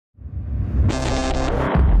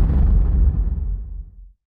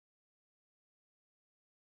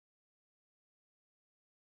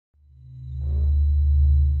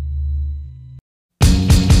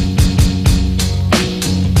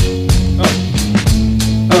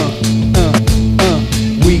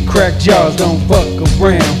jaws, don't fuck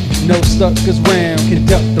around. No suckers round,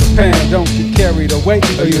 conduct the pound. Don't get carried away,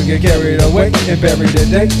 or you'll get carried away and buried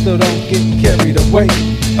today. So don't get carried away.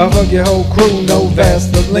 I'll hug your whole crew, no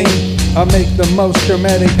Vaseline. I make the most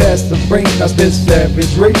dramatic pass the ring. I spit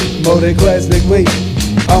savagery, more than classically.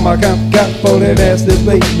 All my comp got for that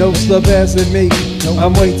masterly. No slip ass in me,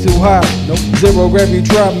 I'm way too high. Zero gravity,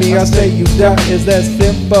 try me, I say you die. Is that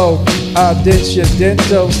simple? I ditch your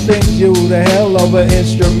dental, send you the hell over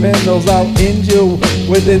instrumentals. I'll end you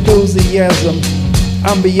with enthusiasm.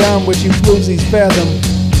 I'm beyond what you floozies fathom.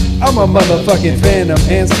 I'm a motherfucking phantom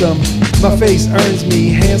anthem. My face earns me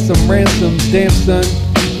handsome ransoms. Damn son,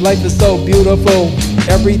 life is so beautiful.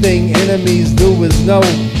 Everything enemies do is know.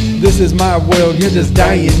 This is my world, you're just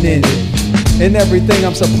dying in it. And everything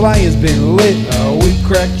I'm supplying's been lit. We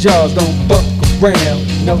crack jaws, don't fuck around.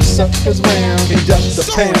 No suckers round, conduct the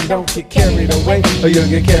pound. Don't get carried away, or you'll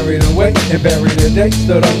get carried away and buried today.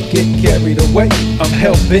 So don't get carried away. I'm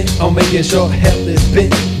hell-bent on making sure hell is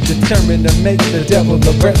bent. Determined to make the devil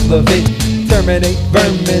the breath of it. Terminate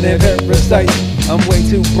vermin and parasites. I'm way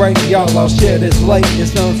too bright, y'all, I'll share this light.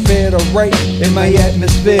 It's unfair to write in my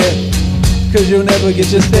atmosphere, cause you'll never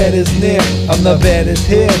get your status near. I'm the baddest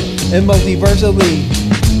here, and multiversally.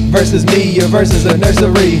 Versus me, your verse is a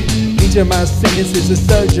nursery. Each of my sentences is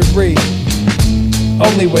surgery.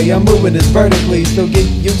 Only way I'm moving is vertically, so get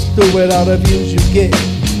used to it, all the views you get.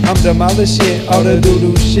 I'm demolishing all the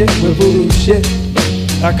doo-doo shit with voodoo shit.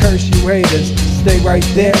 I curse you haters, stay right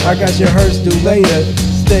there, I got your hearse due later.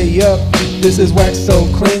 Stay up, this is wax so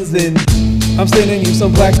cleansing. I'm sending you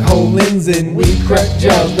some black hole lensing. We crack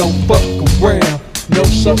jaws, don't fuck around. No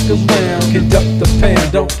suckers round, conduct the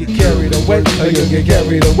pound. Don't get carried away, or you'll get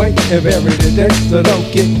carried away and buried today. So don't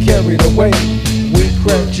get carried away. We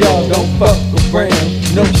crack jaws, don't fuck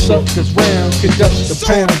around. No suckers round, conduct the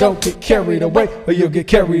pound. Don't get carried away, or you'll get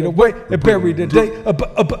carried away and buried today.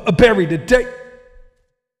 Buried today.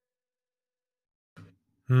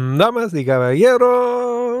 Damas y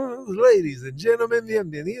caballeros, ladies and gentlemen,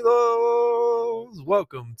 bienvenidos.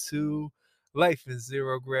 Welcome to Life in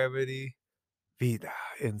Zero Gravity, Vida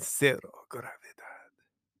en Cero Gravedad.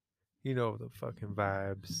 You know the fucking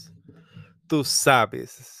vibes. Tú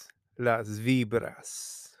sabes las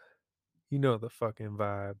vibras. You know the fucking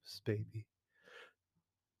vibes, baby.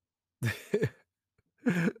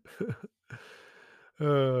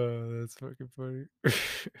 Oh, that's fucking funny.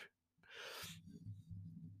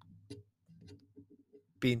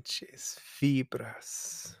 Pinches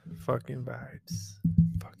vibras. Fucking vibes.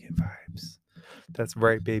 Fucking vibes. That's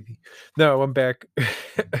right, baby. No, I'm back.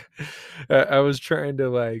 I was trying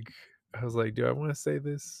to I was like, do I want to say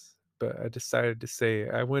this? But I decided to say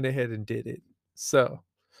it. I went ahead and did it. So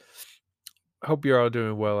I hope you're all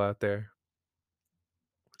doing well out there.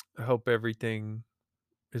 I hope everything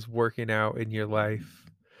is working out in your life.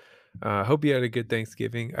 I hope you had a good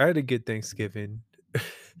Thanksgiving. I had a good Thanksgiving.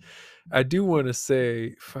 I do want to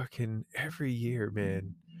say, fucking every year,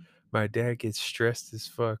 man, my dad gets stressed as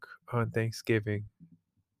fuck on Thanksgiving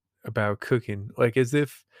about cooking. Like, as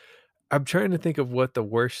if I'm trying to think of what the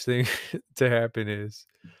worst thing to happen is.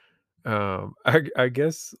 I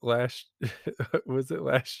guess last was it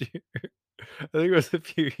last year? I think it was a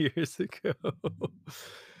few years ago.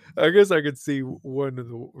 I guess I could see one of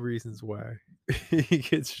the reasons why he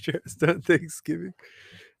gets stressed on Thanksgiving.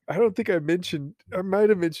 I don't think I might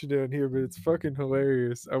have mentioned it on here, but it's fucking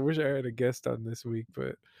hilarious. I wish I had a guest on this week,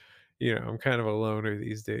 but I'm kind of a loner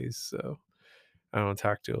these days, so I don't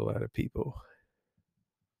talk to a lot of people.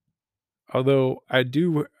 Although I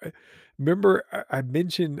do remember I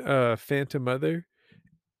mentioned Phantom Mother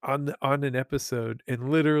on an episode, and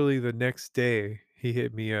literally the next day he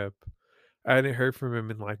hit me up. I hadn't heard from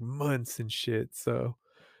him in like months and shit, so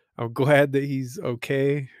I'm glad that he's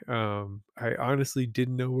okay. I honestly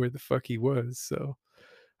didn't know where the fuck he was, so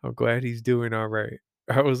I'm glad he's doing all right.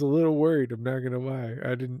 I was a little worried, I'm not gonna lie.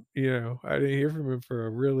 I didn't hear from him for a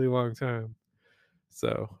really long time.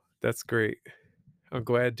 So that's great. I'm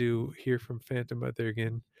glad to hear from Phantom Mother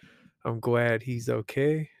again. I'm glad he's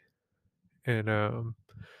okay. And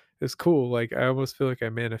it's cool. Like, I almost feel like I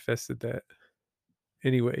manifested that.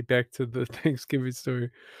 Anyway, back to the Thanksgiving story.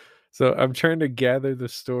 So I'm trying to gather the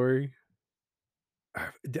story. I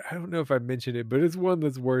don't know if I mentioned it, but it's one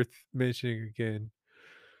that's worth mentioning again.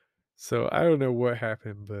 So I don't know what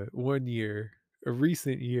happened, but one year, a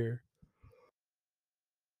recent year,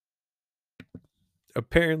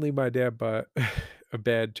 apparently my dad bought a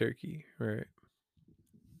bad turkey, right?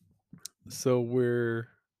 So we're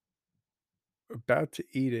about to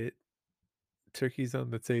eat it. Turkey's on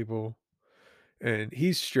the table. and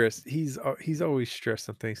he's stressed. He's always stressed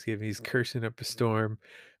on Thanksgiving. He's cursing up a storm,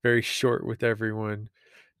 very short with everyone,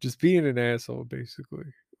 just being an asshole, basically.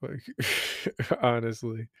 Like,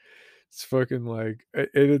 honestly, it's fucking like, and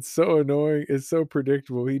it's so annoying. It's so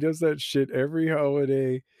predictable. He does that shit every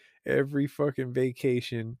holiday, every fucking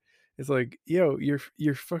vacation. It's like, yo,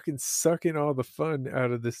 you're fucking sucking all the fun out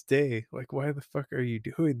of this day. Like, why the fuck are you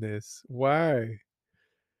doing this? Why?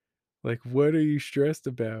 Like, what are you stressed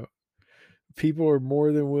about? People are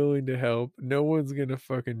more than willing to help. No one's gonna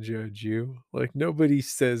fucking judge you. Like, nobody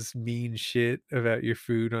says mean shit about your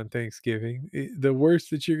food on Thanksgiving. The worst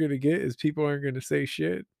that you're gonna get is people aren't gonna say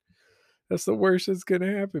shit. That's the worst that's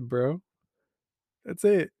gonna happen, bro. That's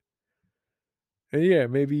it. And yeah,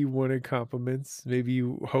 maybe you wanted compliments. Maybe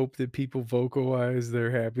you hope that people vocalize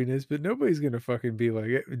their happiness, but nobody's gonna fucking be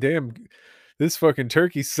like, Damn, this fucking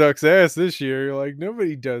turkey sucks ass this year." Like,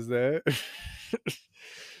 nobody does that.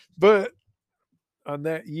 But on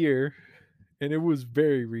that year, and it was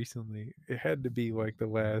very recently, it had to be like the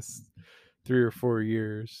last 3 or 4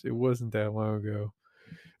 years. It wasn't that long ago.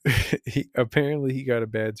 He got a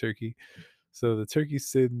bad turkey. So the turkey's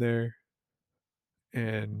sitting there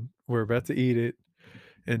and we're about to eat it.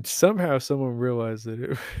 And somehow someone realized that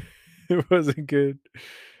it, it wasn't good.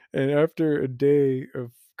 And after a day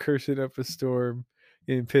of cursing up a storm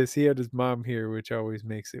and pissed, he had his mom here, which always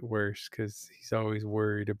makes it worse because he's always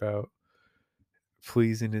worried about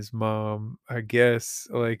pleasing his mom. I guess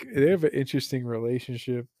like they have an interesting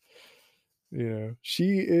relationship.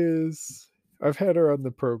 She is. I've had her on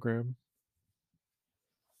the program.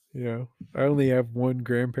 I only have one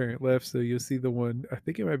grandparent left, so you'll see the one. I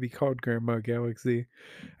think it might be called Grandma Galaxy.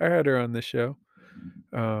 I had her on the show.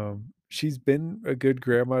 She's been a good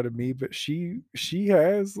grandma to me, but she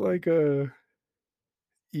has like a.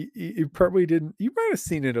 You probably didn't. You might have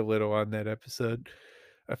seen it a little on that episode.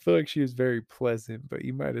 I feel like she was very pleasant, but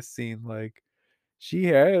you might have seen like she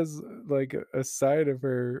has like a side of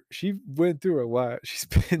her. She went through a lot. She's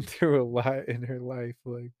been through a lot in her life,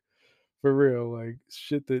 like for real, like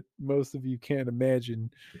shit that most of you can't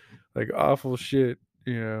imagine, like awful shit,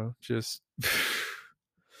 just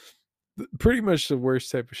pretty much the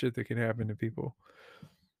worst type of shit that can happen to people.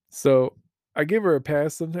 So I give her a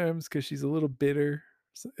pass sometimes because she's a little bitter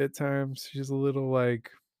at times. She's a little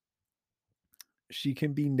like, she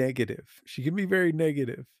can be negative. She can be very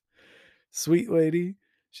negative. Sweet lady.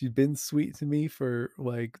 She's been sweet to me for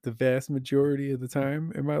like the vast majority of the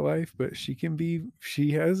time in my life, but she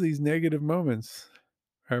has these negative moments.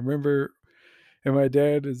 I remember, and my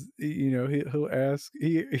dad is, he'll ask,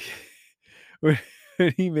 when,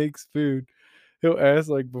 when he makes food, he'll ask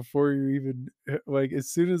like before you even like as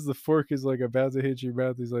soon as the fork is like about to hit your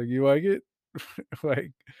mouth, he's like, "You like it?"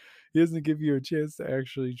 Like he doesn't give you a chance to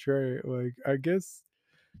actually try it. Like I guess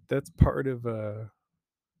that's part of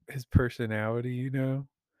his personality,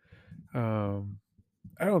 um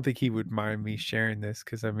I don't think he would mind me sharing this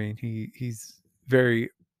because I mean he's very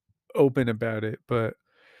open about it, but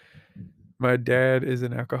my dad is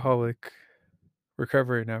an alcoholic,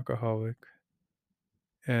 recovering alcoholic,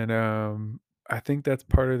 and I think that's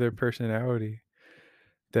part of their personality,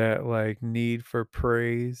 that like need for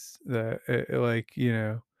praise, that like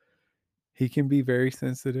he can be very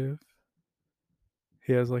sensitive.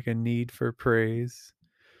 He has like a need for praise,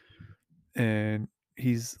 and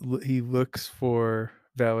he looks for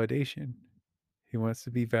validation. He wants to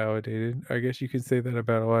be validated. I guess you could say that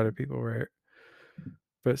about a lot of people, right?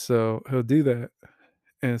 But so he'll do that.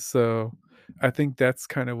 And so I think that's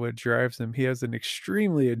kind of what drives him. He has an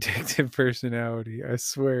extremely addictive personality. I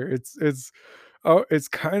swear. It's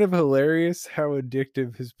kind of hilarious how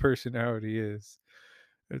addictive his personality is.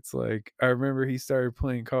 It's like I remember he started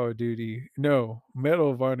playing Call of Duty. No, Medal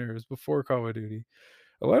of Honor was before Call of Duty.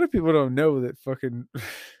 A lot of people don't know that fucking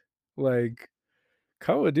like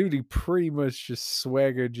Call of Duty pretty much just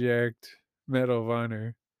swagger jacked Medal of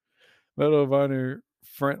Honor. Medal of Honor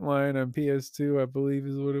Frontline on PS2, I believe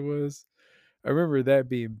is what it was. I remember that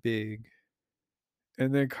being big.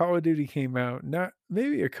 And then Call of Duty came out not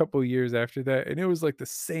maybe a couple years after that, and it was like the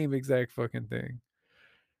same exact fucking thing.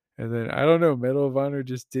 And then I don't know, Medal of Honor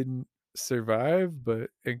just didn't survive,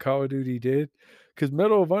 but and Call of Duty did. Because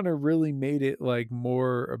Medal of Honor really made it like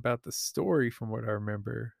more about the story from what I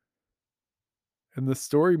remember. And the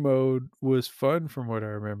story mode was fun from what I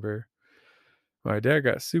remember. My dad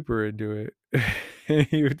got super into it. And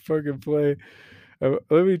he would fucking play.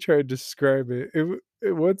 Let me try to describe it.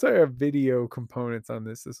 Once I have video components on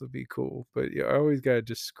this will be cool. But yeah, I always gotta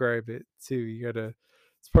describe it too. You gotta.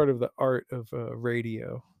 It's part of the art of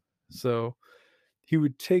radio. So he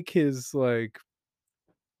would take his like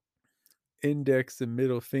index and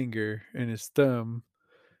middle finger and his thumb,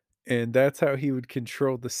 and that's how he would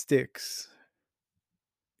control the sticks.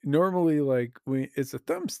 Normally, like, when it's a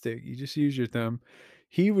thumbstick, you just use your thumb.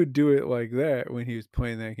 He would do it like that when he was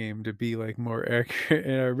playing that game to be, like, more accurate,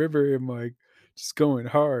 and I remember him, like, just going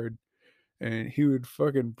hard, and he would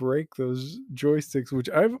fucking break those joysticks, which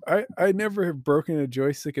I never have broken a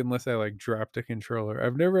joystick unless I, like, dropped a controller.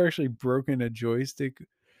 I've never actually broken a joystick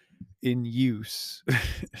in use.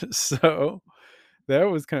 So, that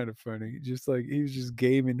was kind of funny. Just, like, he was just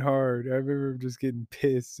gaming hard. I remember him just getting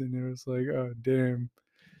pissed, and it was like, "Oh, damn."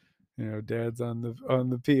 Dad's on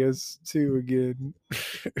the PS2 again.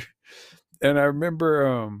 And I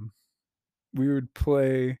remember, we would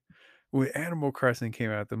play when Animal Crossing came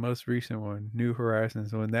out, the most recent one, New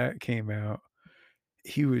Horizons, when that came out,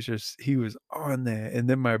 he was on that, and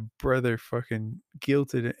then my brother fucking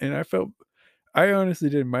guilted it, and I honestly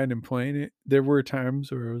didn't mind him playing it. There were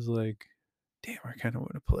times where I was like, "Damn, I kinda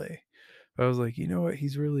wanna play." But I was like, "You know what?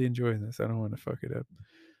 He's really enjoying this. I don't wanna fuck it up."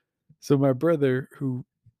 So my brother, who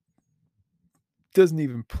doesn't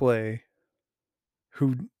even play,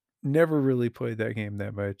 who never really played that game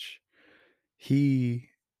that much, he,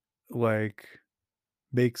 like,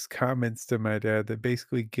 makes comments to my dad that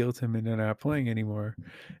basically guilt him into not playing anymore.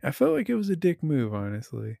 I felt like it was a dick move,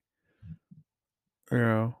 honestly. You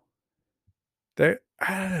know, that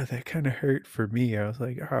kinda hurt for me. I was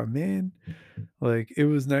like, "Oh, man." Like, it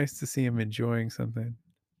was nice to see him enjoying something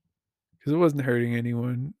because it wasn't hurting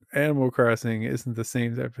anyone. Animal Crossing isn't the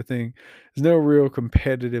same type of thing. There's no real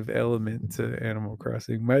competitive element to Animal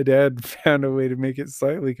Crossing. My dad found a way to make it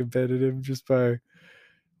slightly competitive just by,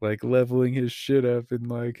 like, leveling his shit up and,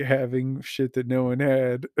 like, having shit that no one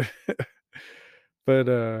had.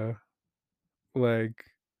 But, like,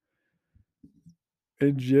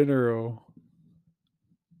 in general,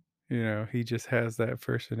 he just has that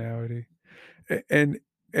personality. A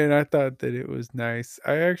and I thought that it was nice.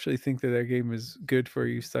 I actually think that that game is good for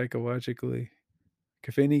you psychologically.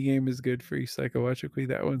 If any game is good for you psychologically,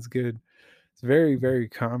 that one's good. It's very, very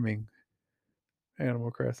calming,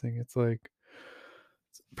 Animal Crossing. It's like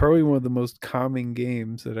probably one of the most calming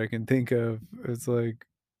games that I can think of. It's like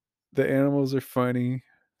the animals are funny.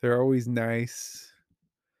 They're always nice.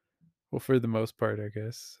 Well, for the most part, I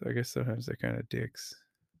guess. I guess sometimes they're kind of dicks.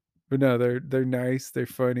 But no, they're nice, they're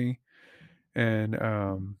funny, and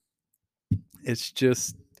it's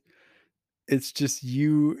just it's just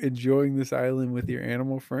you enjoying this island with your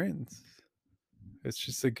animal friends. It's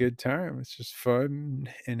just a good time. It's just fun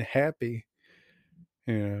and happy,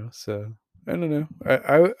 So I don't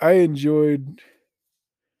know. I enjoyed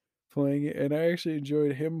playing it, and I actually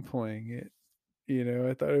enjoyed him playing it.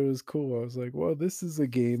 I thought it was cool. I was like, well, this is a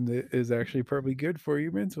game that is actually probably good for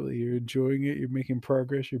you mentally. You're enjoying it, you're making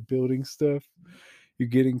progress, you're building stuff, you're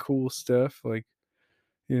getting cool stuff. Like,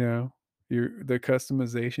 you know, the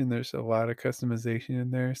customization, there's a lot of customization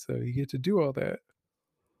in there. So you get to do all that.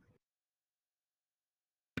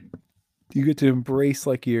 You get to embrace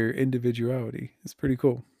like your individuality. It's pretty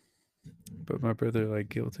cool. But my brother like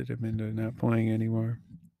guilted him into not playing anymore.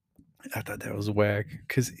 I thought that was whack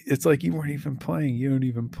because it's like you weren't even playing. You don't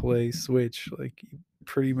even play Switch. Like you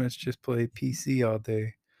pretty much just play PC all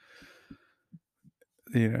day,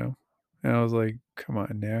 you know? And I was like, come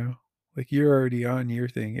on now. Like you're already on your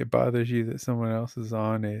thing. It bothers you that someone else is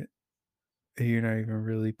on it and you're not even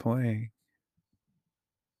really playing.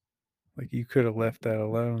 Like you could have left that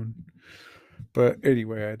alone. But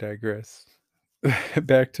anyway, I digress.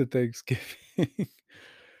 Back to Thanksgiving.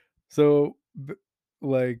 So,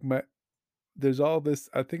 like there's all this.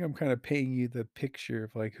 I think I'm kind of painting you the picture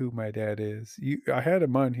of like who my dad is. I had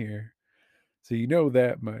him on here, so you know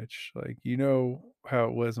that much. Like you know how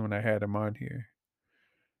it was when I had him on here.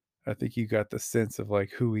 I think you got the sense of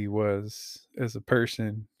like who he was as a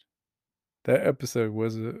person. That episode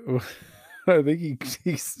was a. I think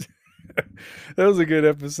he's. That was a good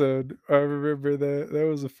episode. I remember that. That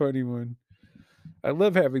was a funny one. I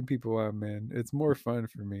love having people on, man. It's more fun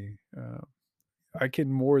for me. I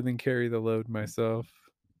can more than carry the load myself,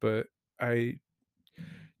 but I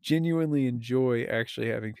genuinely enjoy actually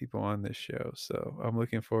having people on this show. So I'm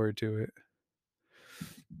looking forward to it.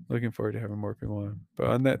 Looking forward to having more people on. But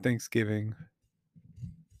on that Thanksgiving,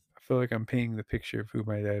 I feel like I'm painting the picture of who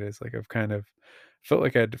my dad is. Like I've kind of felt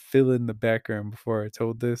like I had to fill in the background before I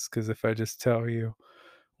told this because if I just tell you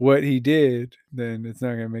what he did, then it's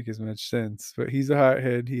not gonna make as much sense. But he's a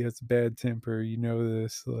hothead. He has a bad temper. You know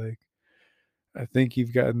this. Like I think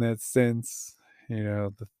you've gotten that sense.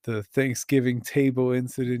 The Thanksgiving table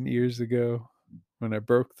incident years ago when I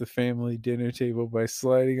broke the family dinner table by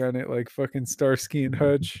sliding on it like fucking Starsky and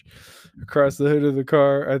Hutch across the hood of the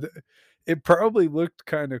car. It probably looked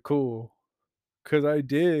kind of cool because I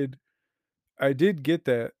did get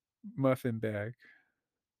that muffin back.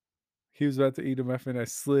 He was about to eat a muffin. I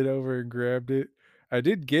slid over and grabbed it. I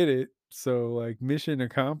did get it. So, like, mission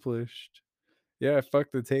accomplished. Yeah, I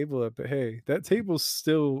fucked the table up. But hey, that table's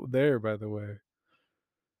still there, by the way.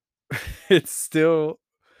 It's still,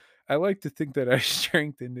 I like to think that I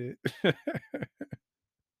strengthened it.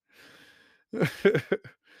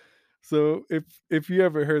 So if you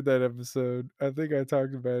ever heard that episode, I think I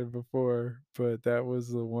talked about it before, but that was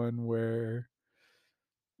the one where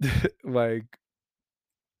like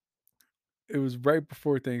it was right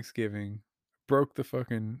before Thanksgiving. Broke the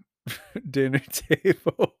fucking dinner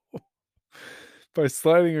table by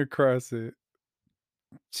sliding across it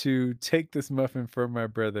to take this muffin from my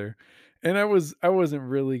brother. And I wasn't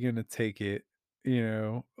really gonna take it,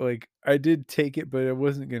 like I did take it, but I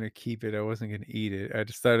wasn't gonna keep it. I wasn't gonna eat it. I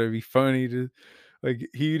just thought it'd be funny to, like,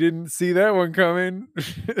 he didn't see that one coming.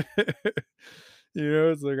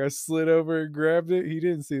 It's like I slid over and grabbed it. He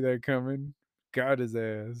didn't see that coming. Got his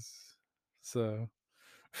ass. So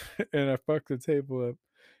and I fucked the table up.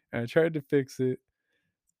 And I tried to fix it,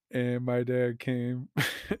 and my dad came.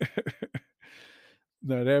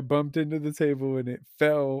 No, that bumped into the table and it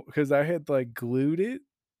fell because I had like glued it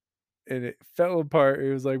and it fell apart.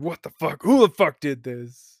 It was like, what the fuck? Who the fuck did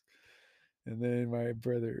this? And then my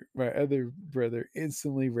other brother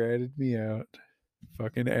instantly ratted me out.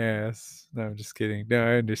 Fucking ass. No, I'm just kidding. No,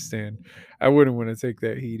 I understand. I wouldn't want to take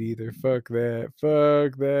that heat either. Fuck that.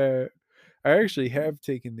 Fuck that. I actually have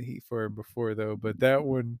taken the heat for it before though, but that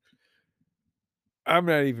one, I'm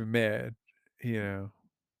not even mad. You know,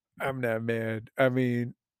 I'm not mad. I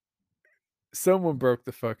mean, someone broke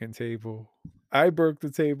the fucking table. I broke the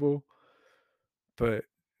table, but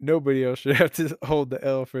nobody else should have to hold the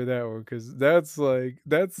L for that one because that's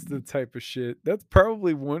the type of shit. That's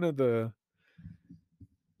probably one of the,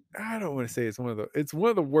 I don't want to say it's one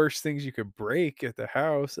of the worst things you could break at the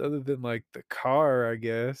house, other than like the car, I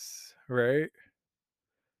guess, right?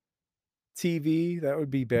 TV, that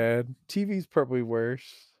would be bad. TV's probably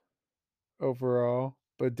worse overall,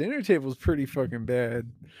 but dinner table's pretty fucking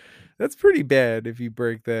bad. That's pretty bad if you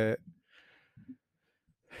break that.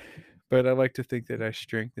 But I like to think that I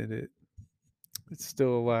strengthened it. It's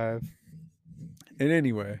still alive. And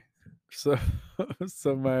anyway, so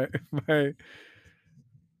so my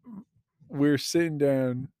we're sitting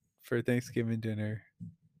down for Thanksgiving dinner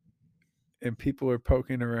and people are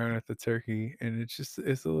poking around at the turkey and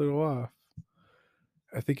it's a little off.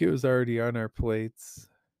 I think it was already on our plates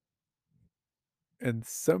and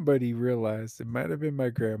somebody realized, it might have been my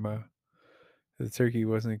grandma, the turkey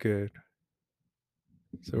wasn't good.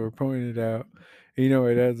 So we're pointing it out.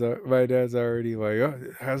 My dad's already like, oh,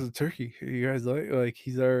 how's the turkey? You guys like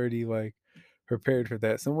he's already like prepared for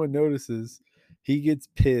that. Someone notices, he gets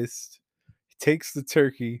pissed, he takes the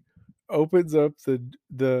turkey, opens up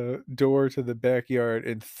the door to the backyard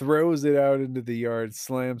and throws it out into the yard,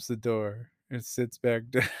 slams the door, and sits back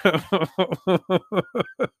down.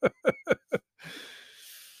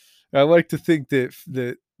 I like to think that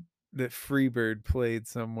Freebird played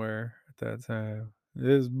somewhere at that time.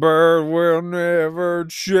 This bird will never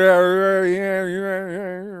change.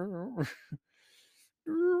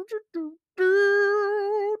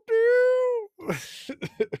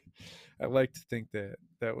 I like to think that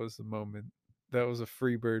that was the moment. That was a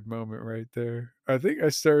Freebird moment right there. I think I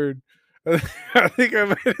started. I think I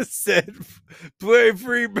might have said, "Play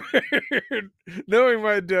Freebird." Knowing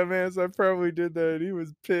my dumbass, I probably did that. And he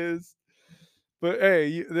was pissed. But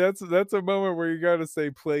hey, that's a moment where you gotta say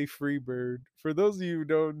play Freebird. For those of you who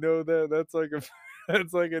don't know that, that's like a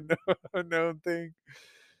that's like a known thing.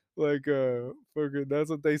 Like fucking, that's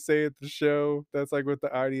what they say at the show. That's like what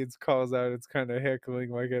the audience calls out. It's kind of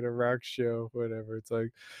heckling like at a rock show, whatever. It's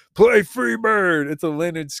like play Freebird. It's a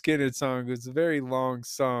Leonard Skinner song. It's a very long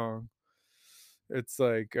song. It's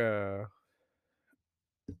like I'm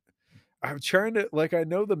trying to, like, I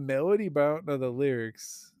know the melody, but I don't know the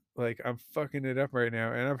lyrics. Like, I'm fucking it up right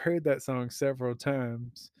now, and I've heard that song several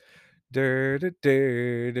times. Dur, dur,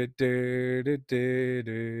 dur, dur, dur, dur, dur,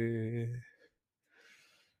 dur.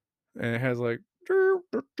 And it has like dur,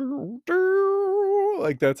 dur, dur, dur,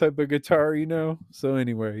 like that type of guitar. So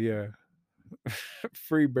anyway, yeah,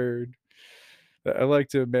 Free Bird. I like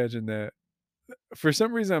to imagine that. For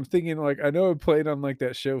some reason, I'm thinking like I know it played on like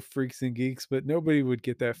that show Freaks and Geeks, but nobody would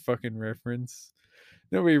get that fucking reference.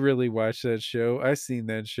 Nobody really watched that show. I seen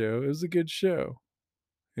that show. It was a good show,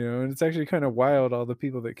 and it's actually kind of wild all the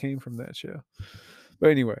people that came from that show.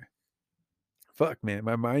 But anyway, fuck man,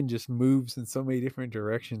 my mind just moves in so many different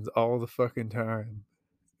directions all the fucking time.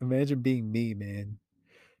 Imagine being me, man.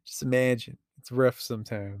 Just imagine. It's rough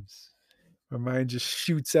sometimes. My mind just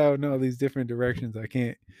shoots out in all these different directions. I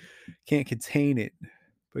can't contain it.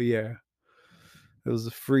 But yeah, it was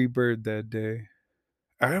a free bird that day.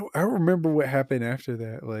 I don't remember what happened after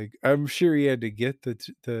that. Like, I'm sure he had to get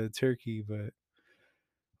the turkey, but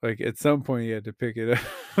like at some point he had to pick it up.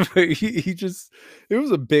 But he just it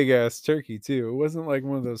was a big ass turkey too. It wasn't like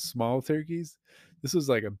one of those small turkeys. This was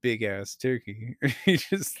like a big ass turkey. He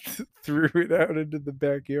just threw it out into the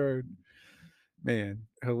backyard. Man,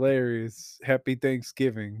 hilarious. Happy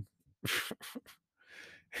Thanksgiving.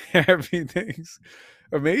 Happy thanks.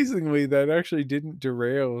 Amazingly, that actually didn't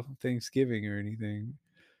derail Thanksgiving or anything.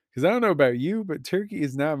 Because I don't know about you, but turkey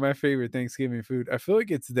is not my favorite Thanksgiving food. I feel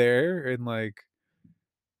like it's there, and like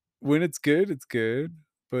when it's good, it's good.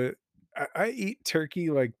 But I eat turkey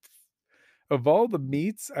like of all the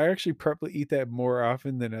meats, I actually probably eat that more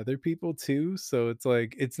often than other people too. So it's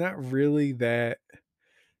like it's not really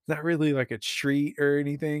like a treat or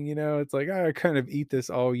anything, you know. It's like I kind of eat this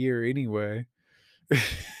all year anyway.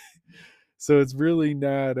 So it's really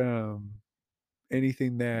not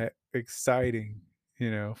anything that exciting,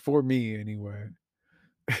 you know, for me anyway.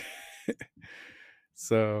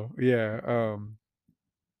 So yeah,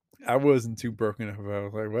 I wasn't too broken up. I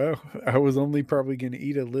was like, well, I was only probably gonna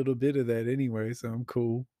eat a little bit of that anyway, so I'm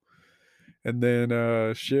cool. And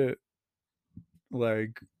then shit,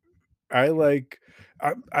 like I like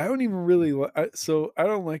I don't even really so I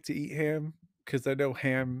don't like to eat ham because I know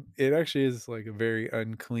ham it actually is like a very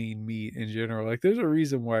unclean meat in general. Like there's a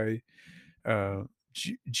reason why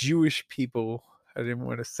Jewish people, I didn't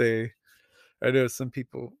want to say, I know some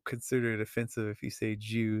people consider it offensive if you say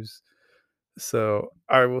Jews. So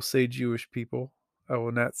I will say Jewish people. I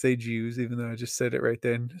will not say Jews, even though I just said it right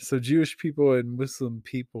then. So Jewish people and Muslim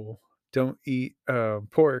people don't eat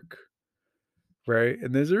pork, right?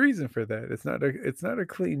 And there's a reason for that. It's not a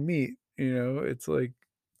clean meat. You know, it's like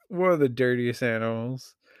one of the dirtiest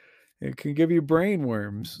animals. It can give you brain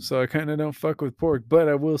worms. So I kind of don't fuck with pork. But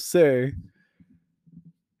I will say,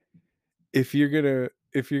 if you're gonna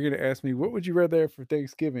ask me what would you rather have for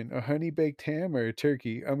Thanksgiving, a honey baked ham or a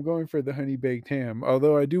turkey, I'm going for the honey baked ham.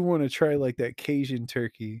 Although I do want to try like that Cajun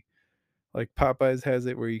turkey, like Popeyes has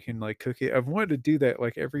it where you can like cook it. I've wanted to do that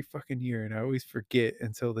like every fucking year, and I always forget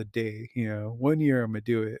until the day. You know, one year I'm gonna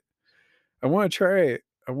do it. I want to try it.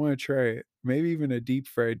 I want to try it. Maybe even a deep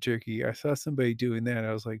fried turkey. I saw somebody doing that.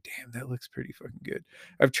 I was like, damn, that looks pretty fucking good.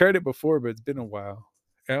 I've tried it before, but it's been a while.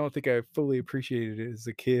 I don't think I fully appreciated it as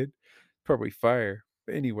a kid. Probably fire.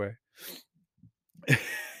 But anyway,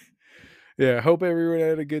 yeah, I hope everyone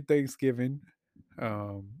had a good Thanksgiving.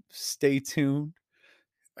 Stay tuned.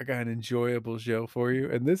 I got an enjoyable show for you.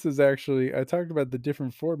 And this is actually, I talked about the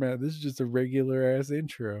different format. This is just a regular ass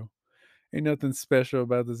intro. Ain't nothing special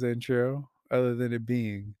about this intro other than it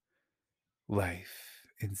being life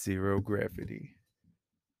in zero gravity.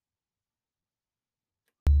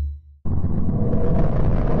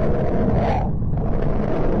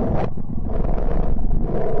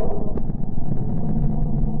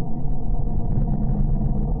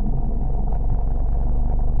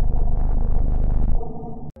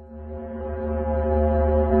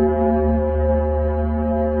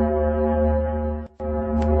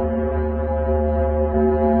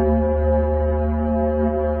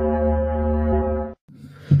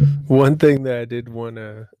 One thing that I did want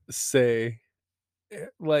to say,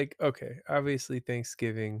 like, okay, obviously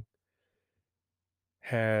Thanksgiving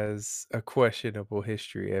has a questionable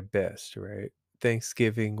history at best, right?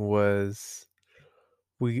 Thanksgiving was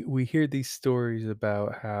we hear these stories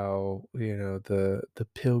about how, you know, the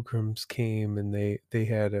pilgrims came and they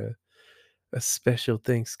had a special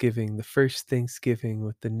Thanksgiving, the first Thanksgiving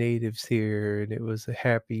with the natives here, and it was a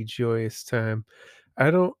happy, joyous time.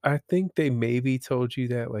 I think they maybe told you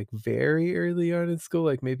that like very early on in school,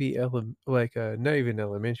 like maybe not even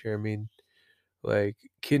elementary, I mean like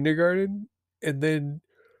kindergarten. And then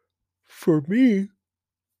for me,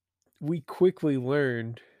 we quickly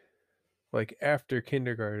learned like after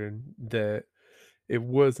kindergarten that it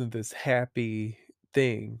wasn't this happy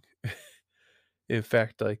thing. In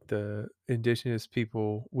fact, like the indigenous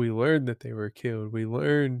people, we learned that they were killed. We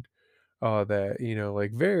learned all that, you know,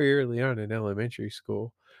 like very early on in elementary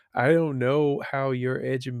school. I don't know how your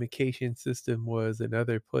education system was in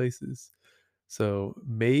other places. So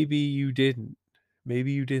maybe you didn't.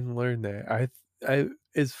 Maybe you didn't learn that.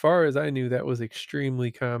 As far as I knew, that was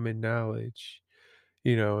extremely common knowledge,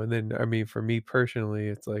 you know. And then, I mean, for me personally,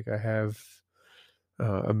 it's like I have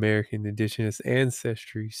American indigenous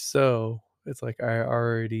ancestry. So it's like I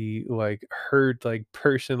already like heard like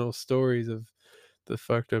personal stories of the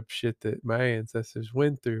fucked up shit that my ancestors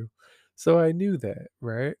went through. So I knew that,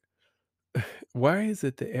 right? Why is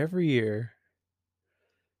it that every year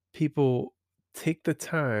people take the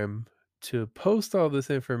time to post all this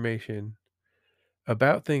information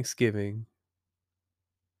about Thanksgiving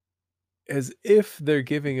as if they're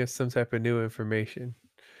giving us some type of new information,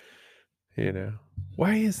 you know?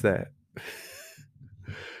 Why is that?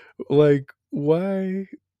 Like, why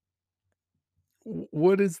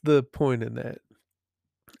what is the point in that?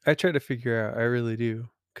 I try to figure out, I really do,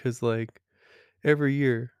 cause like, every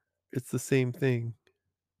year, it's the same thing.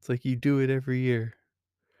 It's like you do it every year.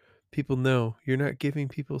 People know you're not giving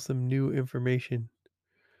people some new information,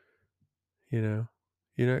 you know?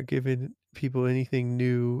 You're not giving people anything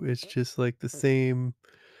new, it's just, like, the same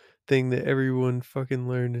thing that everyone fucking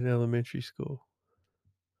learned in elementary school.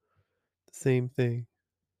 The same thing.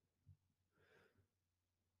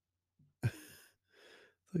 It's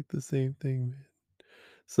like the same thing, man.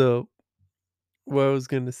 So, what I was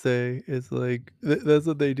gonna say is, like, that's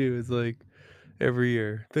what they do, is, like, every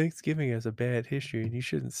year, "Thanksgiving has a bad history, and you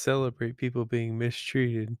shouldn't celebrate people being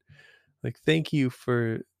mistreated." Like, "Thank you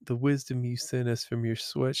for the wisdom you sent us from your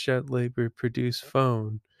sweatshop labor-produced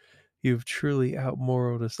phone. You've truly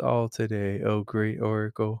outmoraled us all today, oh great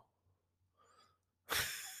oracle."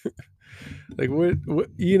 Like, what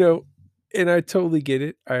and I totally get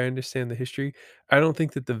it, I understand the history. I don't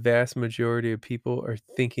think that the vast majority of people are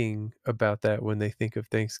thinking about that when they think of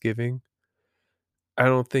Thanksgiving. I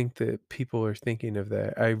don't think that people are thinking of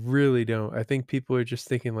that. I really don't. I think people are just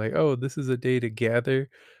thinking like, "Oh, this is a day to gather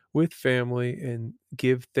with family and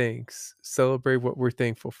give thanks, celebrate what we're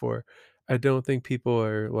thankful for." I don't think people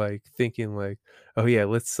are like thinking like, "Oh yeah,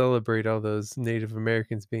 let's celebrate all those Native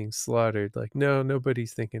Americans being slaughtered." Like, no,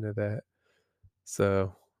 nobody's thinking of that.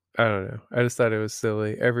 So, I don't know. I just thought it was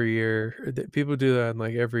silly. Every year, people do that on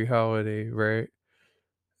like every holiday, right?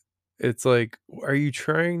 It's like, are you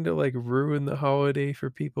trying to, like, ruin the holiday for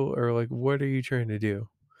people, or, like, what are you trying to do?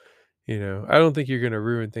 You know? I don't think you're gonna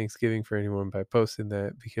ruin Thanksgiving for anyone by posting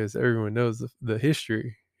that because everyone knows the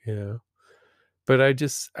history, you know? But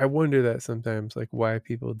I wonder that sometimes, like, why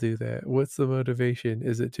people do that. What's the motivation?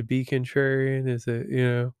 Is it to be contrarian? Is it,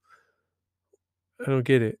 I don't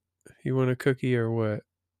get it. You want a cookie or what?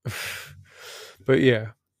 But,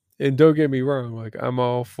 yeah. And don't get me wrong, like, I'm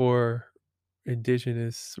all for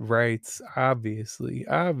indigenous rights, obviously,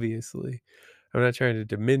 obviously. I'm not trying to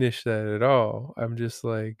diminish that at all. I'm just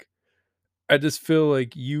like I just feel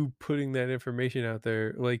like you putting that information out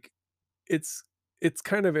there, like, it's it's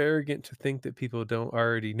kind of arrogant to think that people don't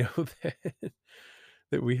already know that,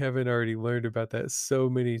 that we haven't already learned about that so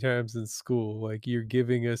many times in school. Like, you're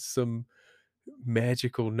giving us some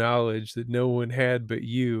magical knowledge that no one had but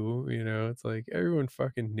you know? It's like everyone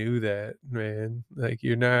fucking knew that, man. Like,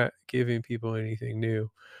 you're not giving people anything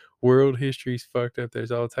new. World history's fucked up.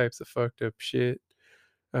 There's all types of fucked up shit.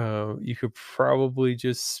 You could probably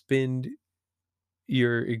just spend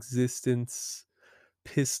your existence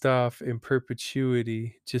pissed off in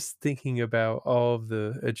perpetuity just thinking about all of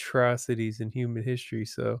the atrocities in human history.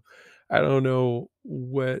 So I don't know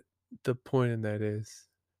what the point in that is.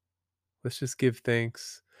 Let's just give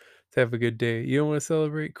thanks to have a good day. You don't want to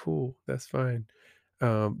celebrate? Cool, that's fine.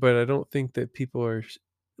 But I don't think that people are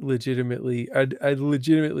legitimately. I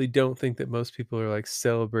legitimately don't think that most people are like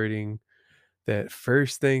celebrating that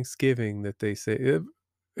first Thanksgiving that they say.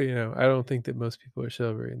 I don't think that most people are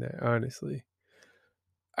celebrating that. Honestly,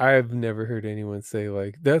 I've never heard anyone say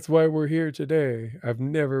like, "That's why we're here today." I've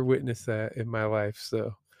never witnessed that in my life.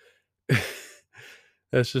 So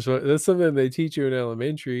that's something they teach you in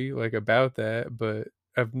elementary, like, about that, but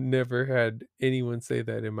I've never had anyone say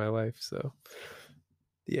that in my life, so,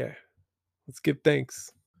 yeah, let's give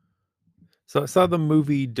thanks. So I saw the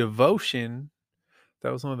movie Devotion.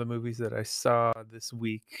 That was one of the movies that I saw this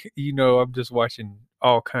week. I'm just watching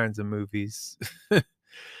all kinds of movies,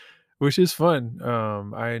 which is fun.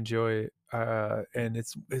 I enjoy it, and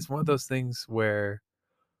it's one of those things where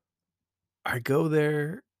I go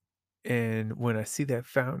there, and when I see that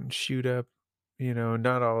fountain shoot up,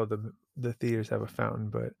 not all of the theaters have a fountain,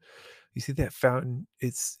 but you see that fountain,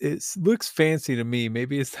 it's looks fancy to me.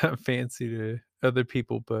 Maybe it's not fancy to other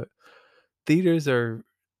people, but theaters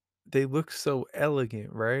they look so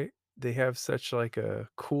elegant, right? They have such like a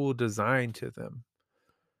cool design to them.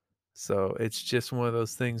 So it's just one of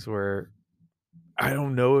those things where I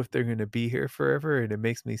don't know if they're going to be here forever and it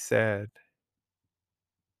makes me sad.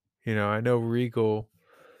 I know Regal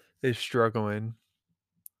is struggling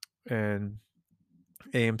and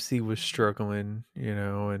AMC was struggling,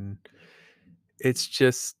 and it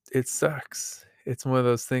sucks. It's one of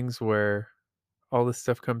those things where all this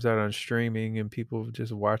stuff comes out on streaming and people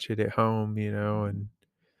just watch it at home, and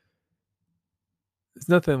It's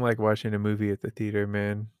nothing like watching a movie at the theater,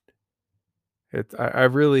 man. I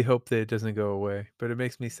really hope that it doesn't go away, but it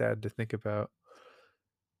makes me sad to think about.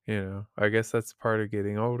 I guess that's part of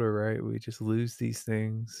getting older, right? We just lose these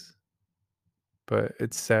things, but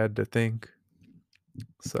it's sad to think.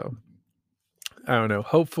 So I don't know.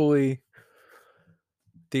 Hopefully,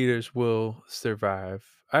 theaters will survive.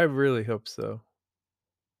 I really hope so.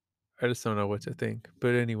 I just don't know what to think.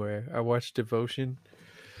 But anyway, I watched Devotion.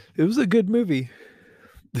 It was a good movie.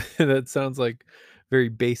 That sounds like very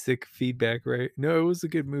basic feedback, right? No, it was a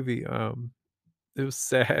good movie. It was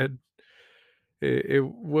sad. It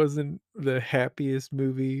wasn't the happiest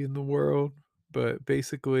movie in the world, but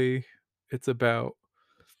basically, it's about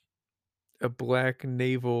a black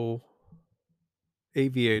naval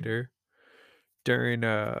aviator during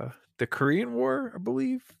the Korean War, I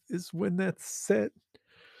believe, is when that's set.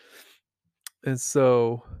 And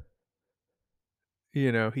so, he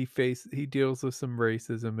deals with some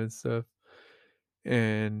racism and stuff,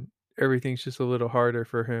 and everything's just a little harder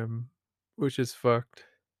for him, which is fucked.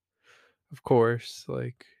 Of course,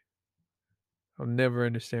 like I'll never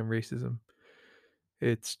understand racism.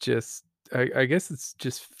 It's just I guess it's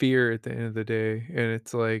just fear at the end of the day, and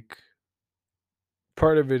it's like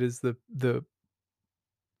part of it is the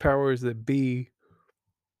powers that be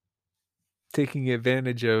taking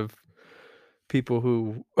advantage of people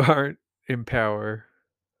who aren't in power,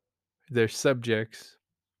 their subjects,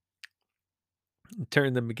 and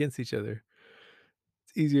turn them against each other.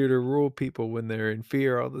 It's easier to rule people when they're in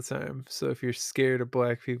fear all the time. So if you're scared of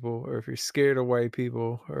black people or if you're scared of white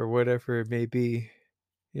people or whatever it may be,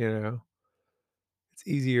 you know, it's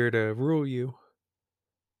easier to rule you.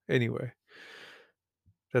 Anyway,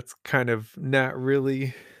 that's kind of not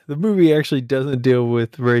really the movie actually doesn't deal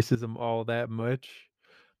with racism all that much,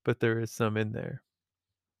 but there is some in there.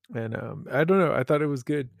 And I don't know, I thought it was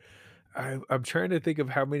good. I'm trying to think of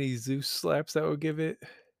how many Zeus slaps I would give it.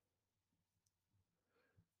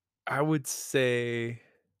 I would say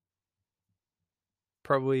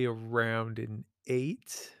probably around an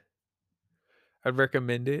 8. I'd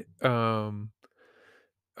recommend it.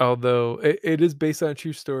 Although it is based on a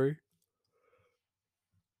true story.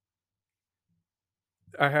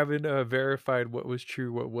 I haven't verified what was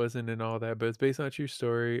true, what wasn't, and all that, but it's based on a true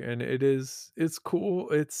story, and it's cool.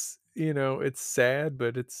 It's sad,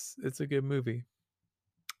 but it's a good movie.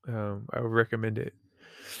 I would recommend it.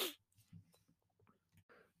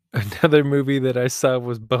 Another movie that I saw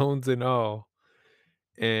was Bones and All,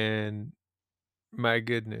 and my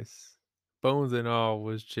goodness, Bones and All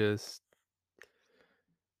was just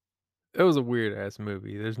it was a weird ass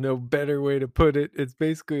movie. There's no better way to put it. It's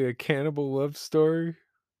basically a cannibal love story.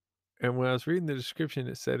 And when I was reading the description,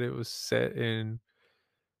 it said it was set in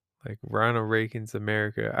like Ronald Reagan's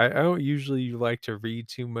America. I don't usually like to read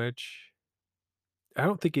too much. I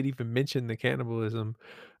don't think it even mentioned the cannibalism.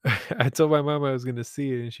 I told my mom I was gonna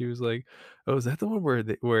see it, and she was like, "Oh, is that the one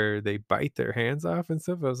where they bite their hands off and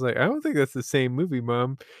stuff?" I was like, "I don't think that's the same movie,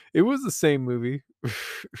 Mom." It was the same movie.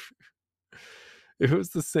 It was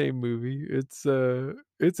the same movie.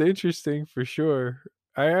 It's interesting for sure.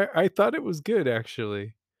 I thought it was good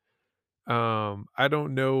actually. I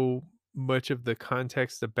don't know much of the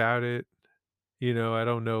context about it. I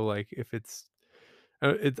don't know like if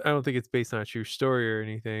I don't think it's based on a true story or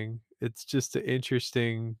anything. It's just an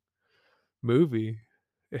interesting movie.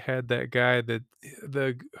 It had that guy that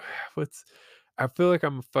the what's I feel like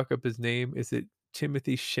I'm gonna fuck up his name. Is it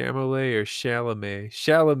Timothy Chalamet or Chalamet?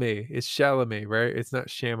 Chalamet. It's Chalamet, right? It's not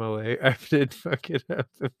Chalamet. I did fuck it up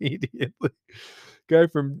immediately. Guy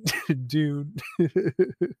from Dune.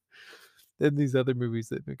 And these other movies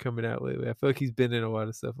that have been coming out lately. I feel like he's been in a lot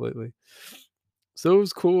of stuff lately. So it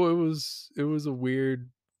was cool. It was a weird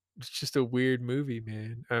it's just a weird movie,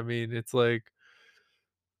 man. I mean, it's like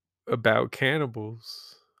about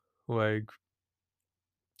cannibals, like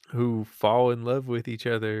who fall in love with each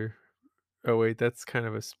other. Oh wait, that's kind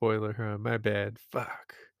of a spoiler, huh? My bad.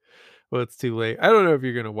 Fuck. Well, it's too late. I don't know if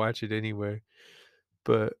you're gonna watch it anyway.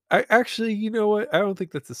 But I actually, you know what? I don't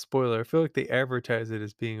think that's a spoiler. I feel like they advertise it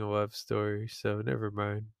as being a love story, so never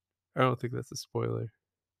mind. I don't think that's a spoiler.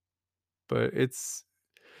 But it's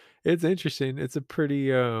interesting. It's a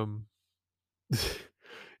pretty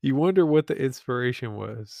you wonder what the inspiration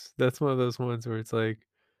was. That's one of those ones where it's like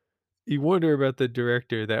you wonder about the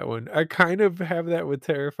director, that one. I kind of have that with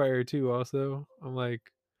Terrifier 2 also. I'm like,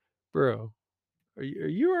 "Bro, are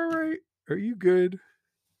you alright? Are you good?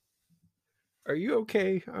 Are you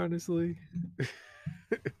okay, honestly?"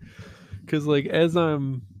 Cause like, as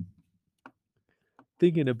I'm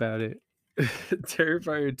thinking about it,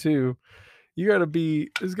 Terrifier 2,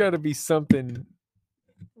 there's gotta be something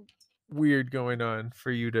weird going on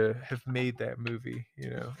for you to have made that movie.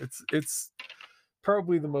 It's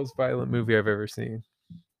probably the most violent movie I've ever seen.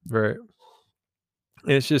 Right.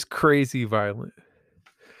 And it's just crazy violent.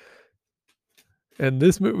 And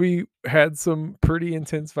this movie had some pretty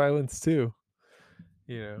intense violence too,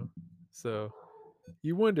 you know. So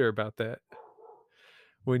you wonder about that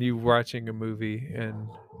when you're watching a movie and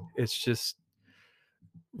it's just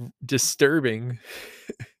disturbing.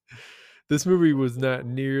 This movie was not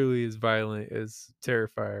nearly as violent as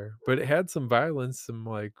Terrifier, but it had some violence, some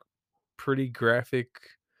like pretty graphic,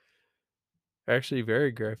 actually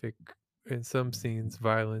very graphic in some scenes,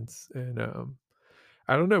 violence. And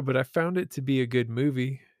I don't know, but I found it to be a good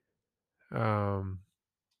movie. Um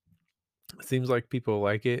Seems like people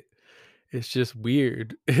like it. It's just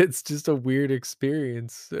weird. It's just a weird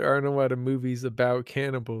experience. There aren't a lot of movies about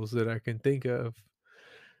cannibals that I can think of.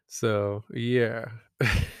 So, yeah.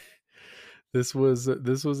 This was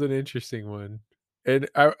an interesting one. And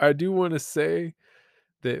I do wanna say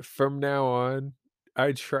that from now on,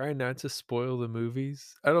 I try not to spoil the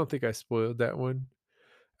movies. I don't think I spoiled that one.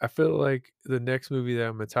 I feel like the next movie that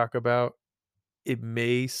I'm gonna talk about, it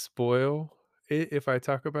may spoil it if I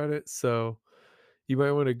talk about it, so you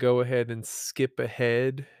might wanna go ahead and skip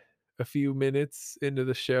ahead a few minutes into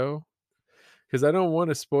the show, because I don't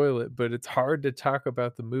wanna spoil it, but it's hard to talk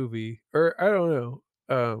about the movie, or I don't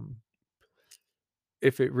know,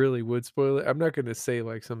 if it really would spoil it. I'm not gonna say,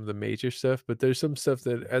 like, some of the major stuff, but there's some stuff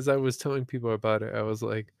that as I was telling people about it, I was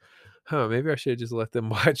like, "Huh, maybe I should just let them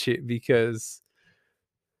watch it," because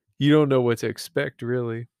you don't know what to expect,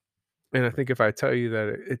 really. And I think if I tell you that,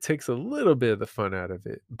 it takes a little bit of the fun out of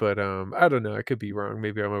it, but, I don't know, I could be wrong,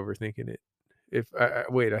 maybe I'm overthinking it. If I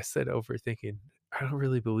wait, I said overthinking. I don't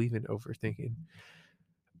really believe in overthinking.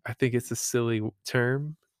 I think it's a silly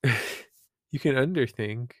term. You can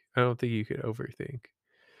underthink. I don't think you could overthink.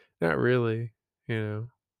 Not really, you know?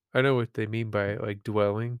 I know what they mean by it, like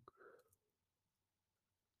dwelling,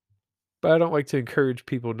 but I don't like to encourage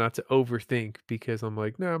people not to overthink because I'm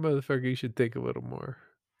like, "No, motherfucker, you should think a little more."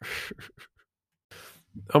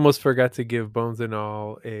 Almost forgot to give Bones and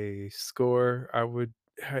All a score.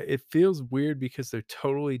 It feels weird because they're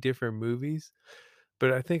totally different movies,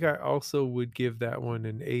 but I think I also would give that one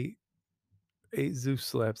an 8 Zeus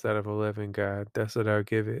slaps out of 11, God, that's what I would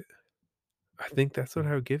give it. I think that's what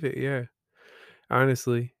I would give it, yeah.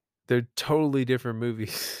 Honestly, they're totally different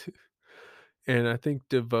movies. And I think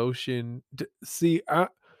Devotion d see,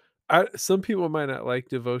 some people might not like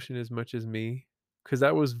Devotion as much as me, 'cause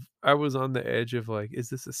I was on the edge of, like, is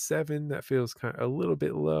this a 7? That feels kinda a little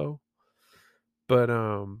bit low. But,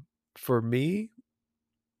 for me,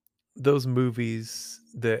 those movies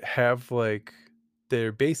that have, like,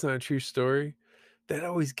 they're based on a true story, that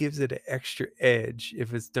always gives it an extra edge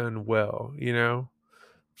if it's done well, you know?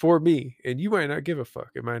 For me, and you might not give a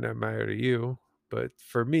fuck, it might not matter to you, but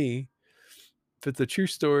for me, if it's a true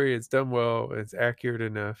story, it's done well, it's accurate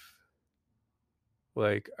enough,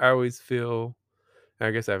 like, I always feel I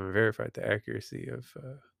guess I haven't verified the accuracy of,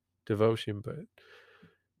 Devotion, but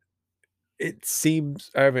it seems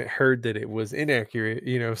I haven't heard that it was inaccurate.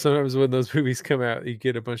 Sometimes when those movies come out, you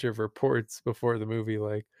get a bunch of reports before the movie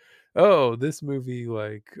like, "Oh, this movie,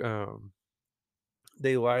 like,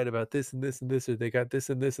 they lied about this and this and this, or they got this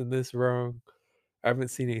and this and this wrong." I haven't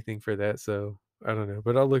seen anything for that, so I don't know,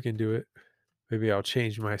 but I'll look into it. Maybe I'll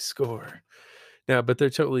change my score. Now, but they're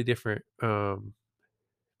totally different.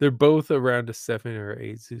 They're both around a 7 or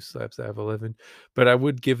 8. Zeus slaps out of 11, but I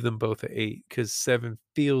would give them both a 8 because 7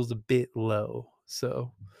 feels a bit low.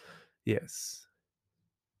 So, yes.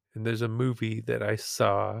 And there's a movie that I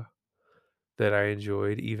saw that I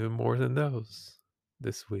enjoyed even more than those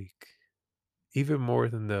this week. Even more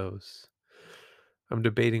than those. I'm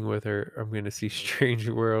debating whether I'm going to see Strange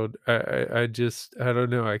World. I don't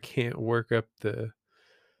know. I can't work up the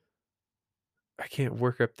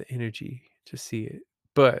energy to see it.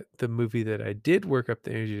 But the movie that I did work up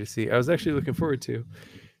the energy to see, I was actually looking forward to.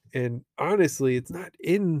 And honestly,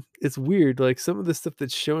 it's weird. Like some of the stuff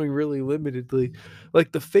that's showing really limitedly,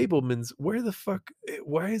 like the Fablemans, why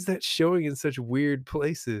is that showing in such weird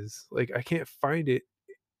places? Like I can't find it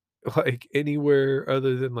like anywhere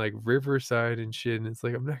other than like Riverside and shit. And it's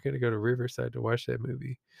like I'm not gonna go to Riverside to watch that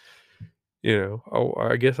movie.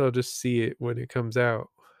 I guess I'll just see it when it comes out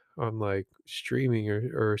on, like, streaming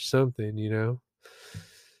or something, you know?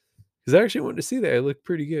 Because I actually wanted to see that, it looked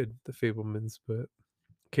pretty good, The Fablemans, but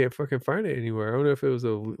can't fucking find it anywhere. I don't know if it was a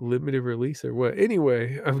limited release or what.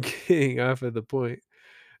 Anyway, I'm getting off of the point.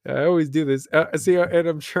 I always do this, and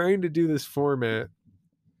I'm trying to do this format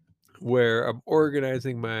where I'm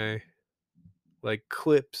organizing my, like,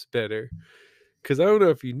 clips better. because I don't know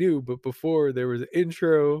if you knew, but before there was an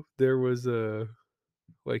intro, there was a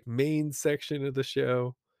like main section of the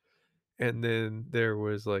show, and then there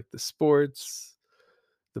was like the sports,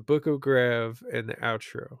 the book of Grav, and the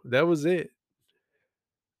outro. That was it.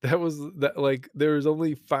 That was that like there was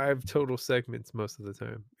only 5 total segments most of the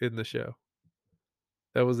time in the show.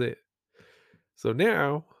 That was it. So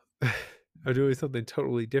now I'm doing something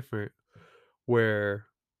totally different where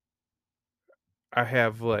I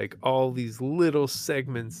have like all these little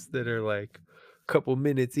segments that are like a couple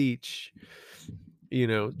minutes each,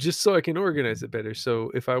 just so I can organize it better.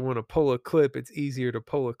 So if I want to pull a clip, it's easier to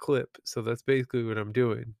pull a clip. So that's basically what I'm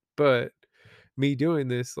doing. But me doing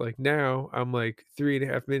this, like now I'm like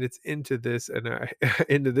 3.5 minutes into this and I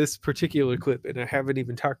into this particular clip, and I haven't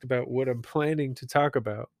even talked about what I'm planning to talk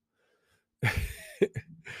about,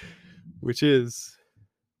 which is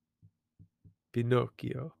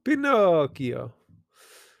Pinocchio. Pinocchio.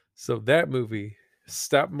 So that movie,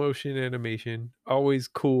 stop motion animation, always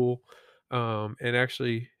cool. And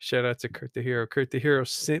actually, shout out to Kurt the Hero. Kurt the Hero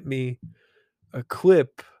sent me a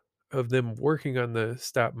clip of them working on the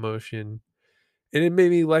stop motion, and it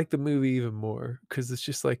made me like the movie even more because it's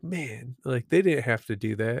just like, man, like they didn't have to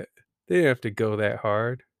do that. They didn't have to go that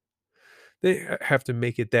hard. They didn't have to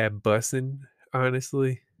make it that bussin',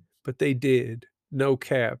 honestly, but they did. No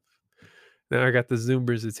cap. Now I got the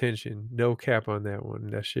Zoomers' attention. No cap on that one.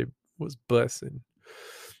 That shit was bussin'.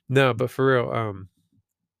 No, but for real,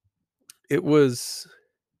 it was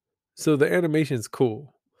so the animation's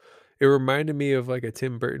cool. It reminded me of like a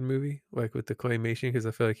Tim Burton movie, like with the claymation, because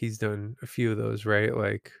I feel like he's done a few of those, right?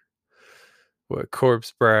 Like what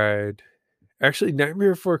Corpse Bride. Actually,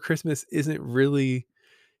 Nightmare Before Christmas isn't really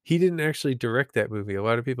he didn't actually direct that movie. A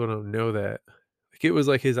lot of people don't know that. Like it was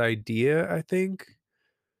like his idea, I think.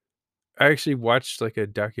 I actually watched like a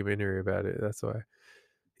documentary about it. That's why.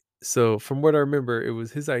 So from what I remember, it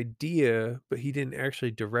was his idea, but he didn't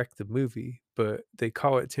actually direct the movie. But they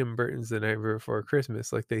call it Tim Burton's The Nightmare Before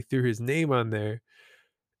Christmas. Like they threw his name on there,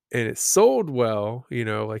 and it sold well.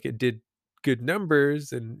 Like it did good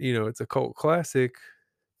numbers, and it's a cult classic.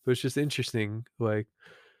 But it's just interesting, like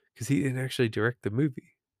because he didn't actually direct the movie.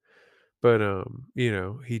 But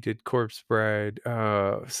he did Corpse Bride,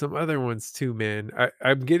 some other ones too, man.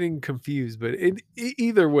 I'm getting confused, but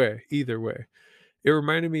either way, it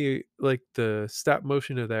reminded me like the stop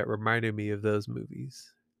motion of that reminded me of those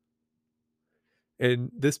movies.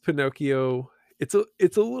 And this Pinocchio, it's a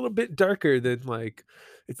little bit darker than like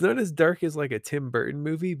it's not as dark as like a Tim Burton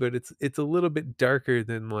movie, but it's a little bit darker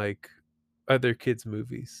than like other kids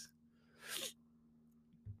movies.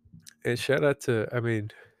 And shout out to I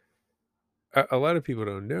mean, a lot of people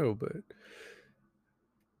don't know, but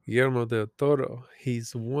Guillermo del Toro,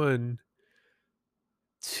 he's won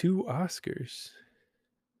 2 Oscars.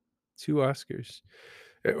 2 Oscars.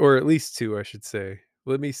 Or at least 2, I should say.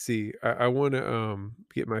 Let me see. I wanna,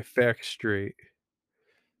 get my facts straight.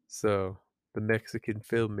 So, the Mexican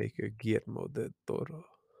filmmaker Guillermo del Toro.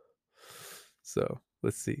 So,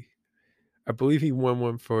 let's see. I believe he won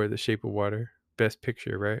one for The Shape of Water, Best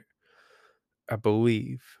Picture, right? I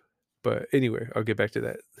believe. But anyway, I'll get back to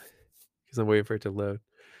that because 'cause I'm waiting for it to load.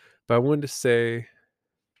 But I wanted to say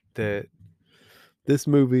that this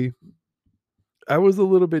movie I was a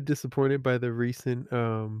little bit disappointed by the recent,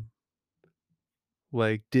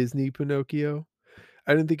 like, Disney Pinocchio.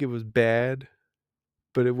 I didn't think it was bad,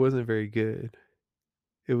 but it wasn't very good.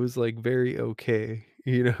 It was, like, very okay,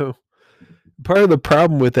 you know? Part of the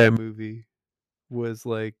problem with that movie was,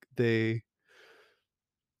 like, they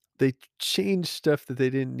changed stuff that they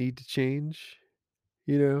didn't need to change,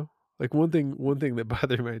 you know? Like, one thing that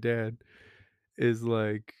bothered my dad is,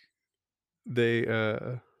 like, they,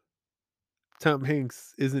 Tom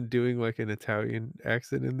Hanks isn't doing, like, an Italian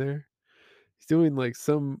accent in there. He's doing, like,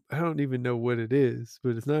 some I don't even know what it is,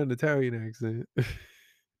 but it's not an Italian accent.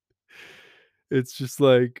 It's just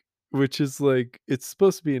like which is like it's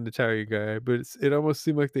supposed to be an Italian guy, but it almost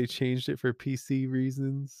seemed like they changed it for PC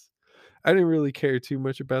reasons. I didn't really care too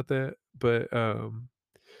much about that, but,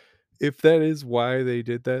 if that is why they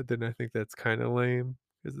did that, then I think that's kinda lame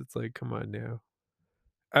because it's like, "Come on now."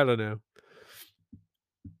 I don't know.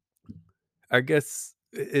 I guess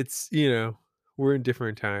it's, we're in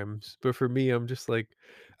different times, but for me, I'm just like,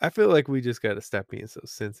 I feel like we just gotta stop being so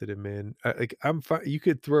sensitive, man. I'm fine. You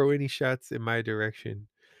could throw any shots in my direction.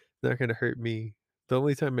 Not gonna hurt me. The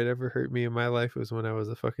only time it ever hurt me in my life was when I was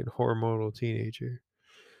a fucking hormonal teenager.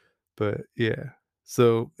 But yeah.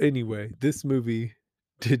 So anyway, this movie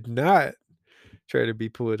did not try to be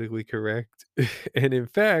politically correct. And in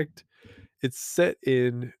fact, it's set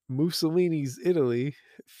in Mussolini's Italy,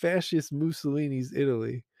 fascist Mussolini's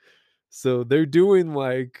Italy. So they're doing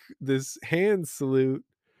like this hand salute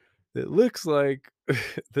that looks like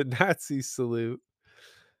the Nazi salute.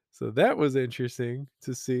 So that was interesting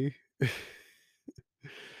to see.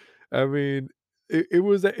 I mean,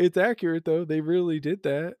 it's accurate though. They really did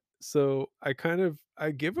that. So I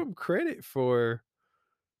give them credit for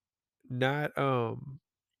not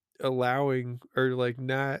allowing or like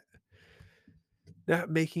not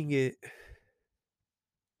making it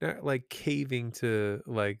not like caving to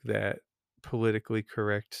like that politically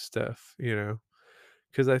correct stuff, you know?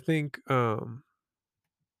 Cuz I think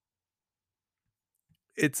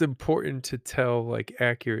it's important to tell like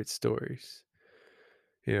accurate stories.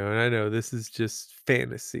 You know, and I know this is just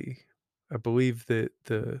fantasy. I believe that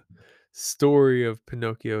the story of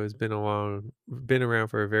Pinocchio has been around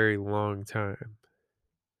for a very long time.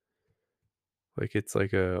 Like it's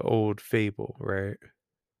like a old fable, right?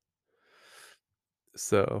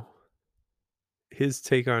 So his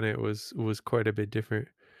take on it was quite a bit different.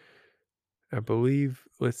 I believe,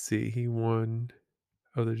 let's see, he won.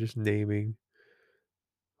 Oh, they're just naming.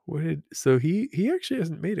 What did so he actually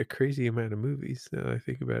hasn't made a crazy amount of movies now that I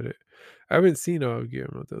think about it. I haven't seen all of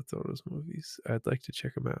Guillermo del Toro's movies. I'd like to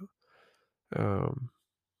check them out. Um,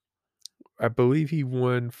 I believe he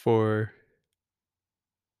won for.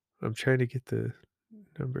 I'm trying to get the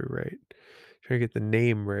number right. Trying to get the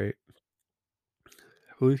name right.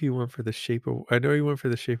 I believe he won for The Shape of. I know he won for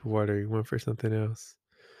The Shape of Water. He won for something else.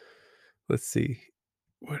 Let's see.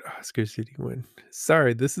 What Oscars did he win?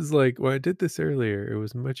 Sorry, this is like when I did this earlier, it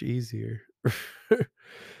was much easier.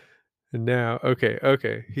 And now,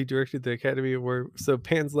 okay. He directed the Academy Award. So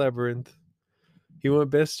Pan's Labyrinth. He won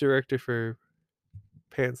Best Director for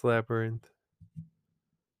Pan's Labyrinth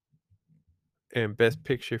and Best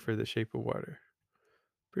Picture for The Shape of Water.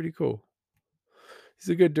 Pretty cool. He's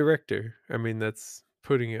a good director. I mean, that's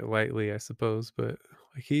putting it lightly, I suppose, but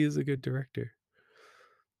like he is a good director.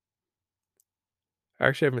 I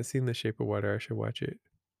actually haven't seen The Shape of Water. I should watch it.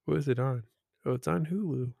 What is it on? Oh, it's on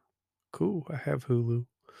Hulu. Cool. I have Hulu.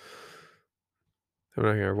 I'm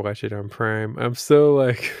not gonna watch it on Prime. I'm so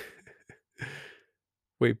like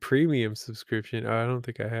wait, premium subscription? Oh, I don't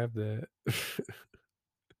think I have that.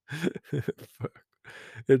 Fuck.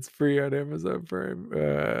 It's free on Amazon Prime.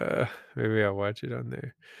 Maybe I'll watch it on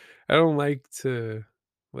there. I don't like to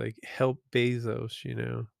like help Bezos, you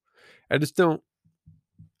know. I just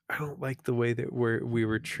I don't like the way that we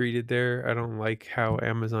were treated there. I don't like how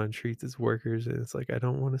Amazon treats its workers, and it's like I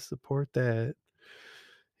don't want to support that,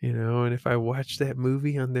 you know. And if I watch that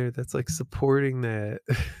movie on there, that's like supporting that.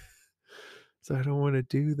 So I don't want to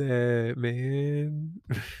do that, man.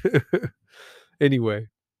 Anyway,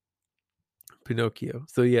 Pinocchio.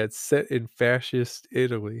 So yeah, it's set in fascist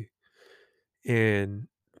Italy and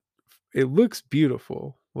it looks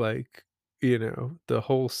beautiful. Like, you know, the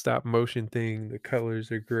whole stop motion thing, the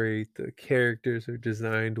colors are great, the characters are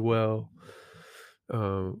designed well.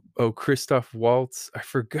 Oh, Christoph Waltz. I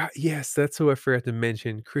forgot. Yes, that's who I forgot to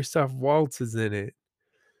mention. Christoph Waltz is in it.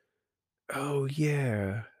 Oh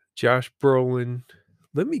yeah. Josh Brolin.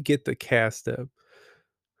 Let me get the cast up.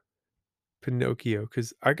 Pinocchio,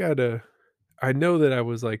 because I know that I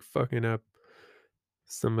was like fucking up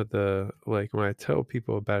some of the like when I tell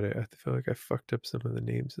people about it, I feel like I fucked up some of the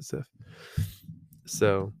names and stuff.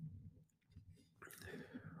 So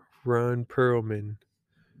Ron Perlman.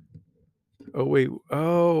 Oh wait,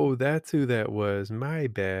 oh that's who that was. My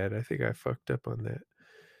bad. I think I fucked up on that.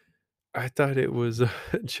 I thought it was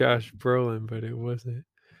Josh Brolin, but it wasn't.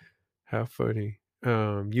 How funny.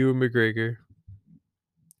 Ewan McGregor.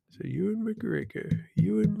 So Ewan McGregor,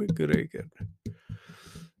 Ewan McGregor,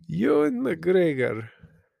 Ewan McGregor.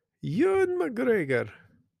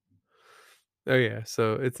 Oh yeah,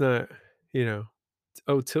 so it's not, you know.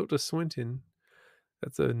 Oh, Tilda Swinton.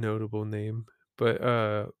 That's a notable name. But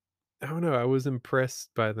I don't know, I was impressed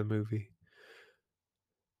by the movie.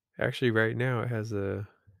 Actually, right now it has a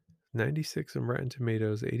 96 on Rotten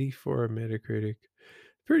Tomatoes, 84 on Metacritic.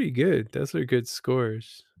 Pretty good. Those are good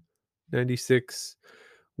scores. 96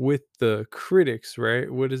 with the critics, right?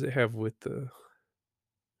 What does it have with the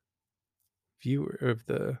viewer of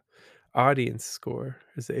the audience score?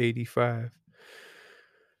 Is 85.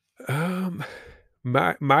 Um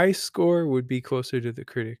my score would be closer to the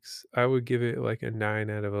critics. I would give it like a 9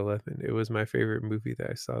 out of 11. It was my favorite movie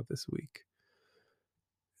that I saw this week.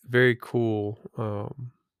 Very cool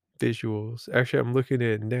visuals. Actually, I'm looking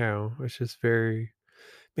at it now. It's just very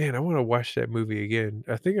man, I want to watch that movie again.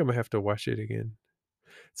 I think I'm gonna have to watch it again.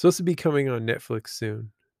 It's supposed to be coming on Netflix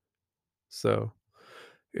soon. So,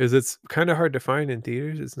 is it's kind of hard to find in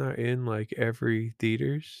theaters. It's not in like every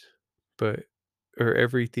theaters, but or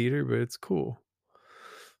every theater, but it's cool.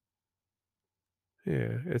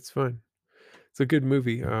 Yeah, it's fun. It's a good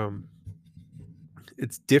movie.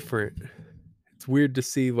 It's different. It's weird to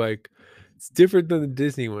see, like it's different than the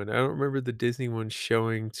Disney one. I don't remember the Disney one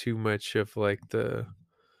showing too much of, like, the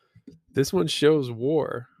this one shows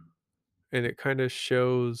war, and it kinda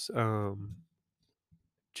shows,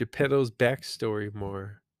 Geppetto's backstory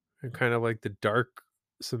more, and kinda like the dark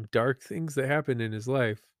some dark things that happened in his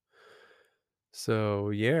life.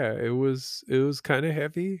 So, yeah, it was kinda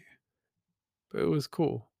heavy, but it was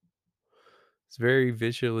cool. It's very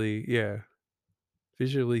visually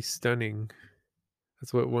stunning.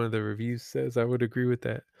 That's what one of the reviews says. I would agree with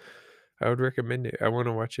that. I would recommend it. I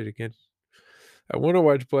wanna watch it again. I wanna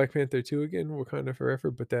watch Black Panther 2 again, Wakanda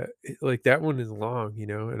Forever, but like, that one is long,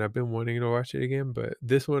 and I've been wanting to watch it again, but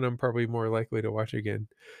this one I'm probably more likely to watch again.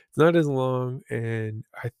 It's not as long, and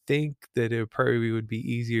I think that it probably would be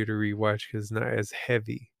easier to rewatch because it's not as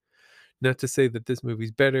heavy. Not to say that this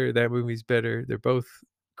movie's better, that movie's better. They're both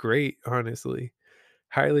great, honestly.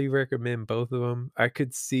 Highly recommend both of them. I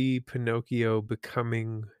could see Pinocchio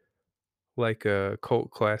becoming like a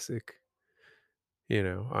cult classic,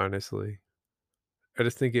 honestly. I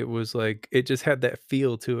just think it was like it just had that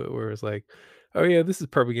feel to it where it's like, "Oh, yeah, this is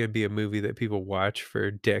probably gonna be a movie that people watch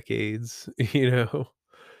for decades," you know?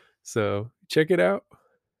 So, check it out.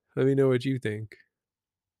 Let me know what you think.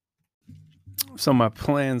 So my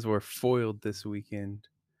plans were foiled this weekend.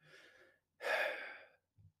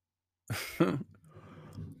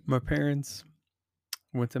 My parents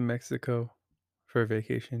went to Mexico for a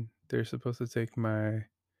vacation. They're supposed to take my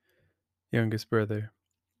youngest brother.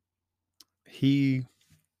 He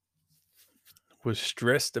was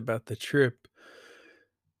stressed about the trip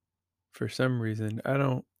for some reason. I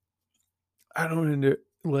don't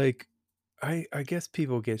like I guess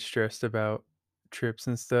people get stressed about trips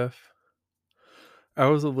and stuff. I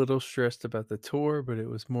was a little stressed about the tour, but it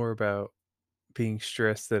was more about being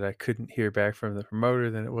stressed that I couldn't hear back from the promoter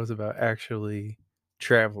than it was about actually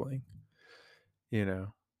traveling, you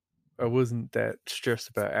know. I wasn't that stressed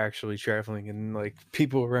about actually traveling, and like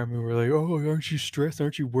people around me were like, "Oh, aren't you stressed?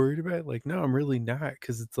 Aren't you worried about it?" Like, no, I'm really not,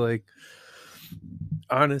 because it's like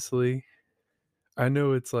honestly, I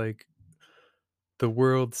know it's like the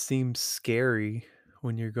world seems scary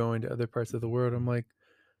when you're going to other parts of the world. I'm like,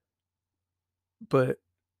 but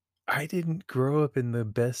I didn't grow up in the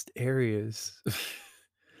best areas.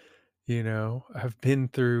 I've been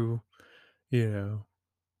through, you know,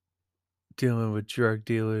 dealing with drug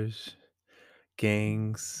dealers,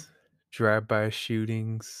 gangs, drive-by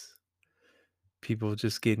shootings, people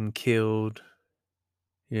just getting killed,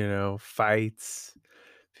 fights,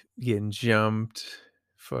 getting jumped,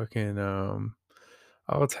 fucking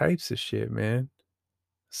all types of shit, man.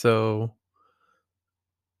 So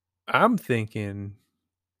I'm thinking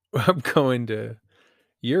I'm going to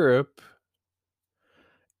Europe.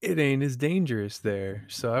 It ain't as dangerous there.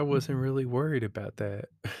 So I wasn't really worried about that,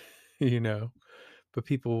 you know. But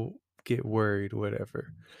people get worried,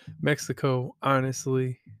 whatever. Mexico,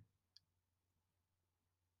 honestly,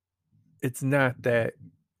 it's not that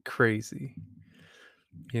crazy,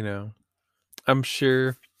 you know. I'm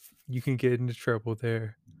sure you can get into trouble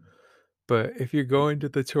there, but if you're going to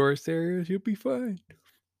the tourist areas, you'll be fine.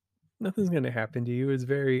 Nothing's going to happen to you. It's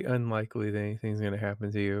very unlikely that anything's going to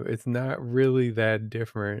happen to you. It's not really that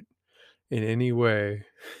different in any way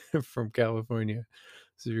from California.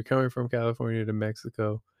 So if you're coming from California to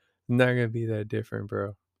Mexico, not going to be that different,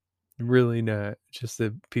 bro. Really not. Just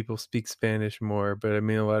that people speak Spanish more, but I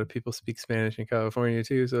mean, a lot of people speak Spanish in California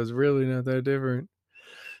too, so it's really not that different.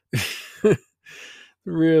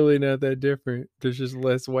 Really not that different. There's just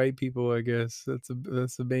less white people, I guess. That's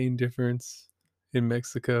the main difference in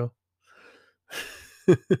Mexico.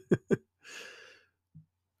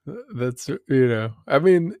 That's I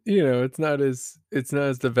mean, it's not as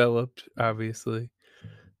developed, obviously.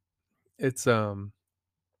 It's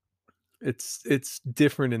it's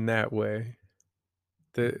different in that way.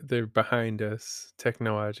 They're behind us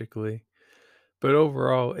technologically. But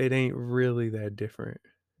overall, it ain't really that different,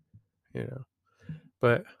 you know.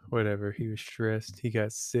 But whatever, he was stressed, he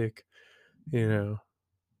got sick, you know,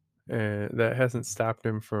 and that hasn't stopped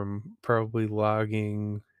him from probably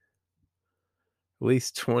logging at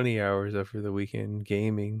least 20 hours over the weekend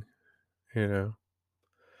gaming, you know.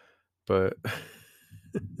 But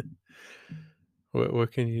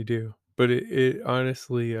what can you do? But it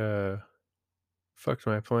honestly fucked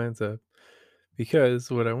my plans up because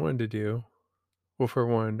what I wanted to do, well, for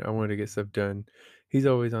one, I wanted to get stuff done. He's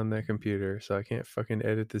always on that computer, so I can't fucking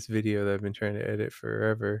edit this video that I've been trying to edit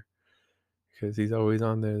forever because he's always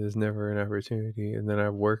on there. There's never an opportunity. And then I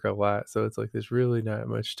work a lot. So it's like there's really not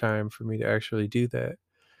much time for me to actually do that.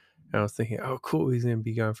 I was thinking, oh, cool, he's gonna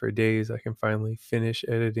be gone for days. I can finally finish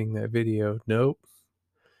editing that video. Nope.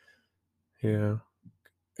 Yeah.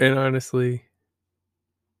 And honestly,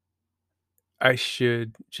 I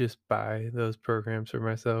should just buy those programs for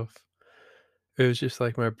myself. It was just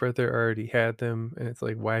like my brother already had them, and it's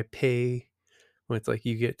like, why pay when it's like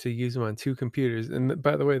you get to use them on two computers? And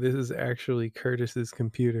by the way, this is actually Curtis's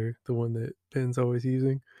computer, the one that Ben's always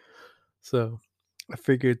using. So I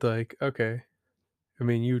figured, like, okay, I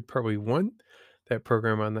mean, you'd probably want that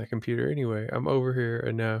program on that computer anyway. I'm over here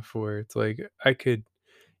enough where it's like I could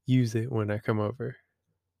use it when I come over.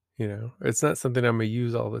 It's not something I'm gonna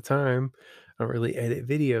use all the time. I don't really edit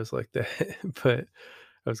videos like that, but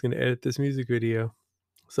I was gonna edit this music video.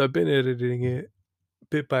 So I've been editing it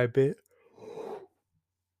bit by bit,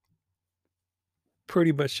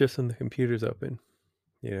 pretty much just when the computer's open,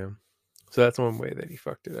 you know. So that's one way that he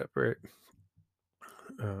fucked it up, right?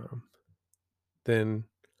 Um, then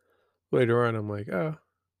later on, I'm like, oh,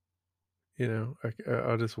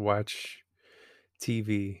 I'll just watch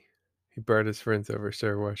TV. He brought his friends over,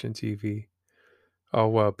 started watching TV,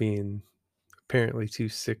 all while being apparently too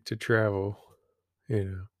sick to travel. You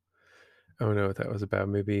know, I don't know what that was about.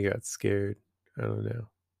 Maybe he got scared. I don't know.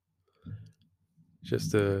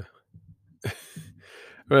 Just I'm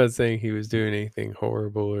not saying he was doing anything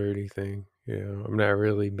horrible or anything. I'm not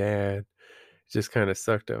really mad. It just kind of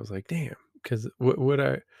sucked. I was like, damn, because what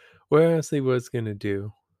I honestly was gonna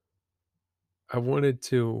do, I wanted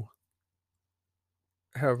to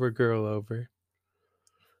have a girl over,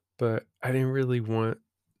 but I don't want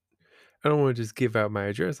to just give out my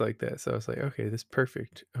address like that. So I was like, okay, this is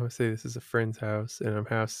perfect. I would say this is a friend's house and I'm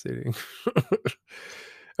house sitting.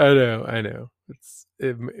 I know.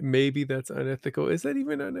 Maybe that's unethical. Is that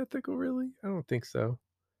even unethical, really? I don't think so.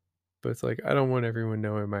 But it's like, I don't want everyone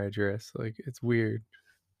knowing my address. Like, it's weird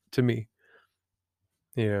to me,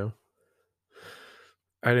 you know?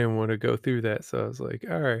 I didn't want to go through that. So I was like,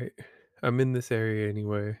 all right, I'm in this area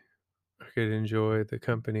anyway. I could enjoy the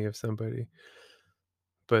company of somebody.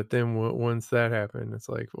 But then once that happened, it's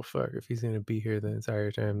like, well, fuck. If he's gonna be here the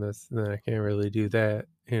entire time, then I can't really do that.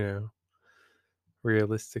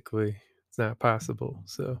 Realistically, it's not possible.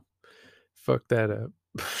 So fuck that up.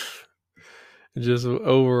 Just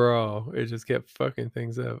overall, it just kept fucking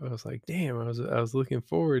things up. I was like, damn. I was looking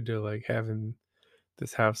forward to like having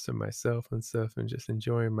this house to myself and stuff, and just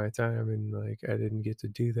enjoying my time, and like I didn't get to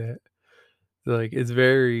do that. Like it's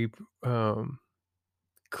very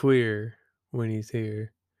clear when he's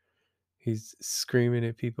here. He's screaming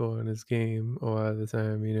at people on his game a lot of the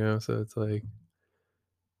time, so it's like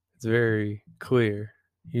it's very clear,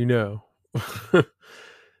 you know.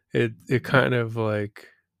 It kind of like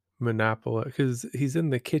monopolize because he's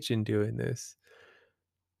in the kitchen doing this,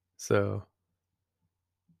 so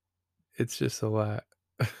it's just a lot.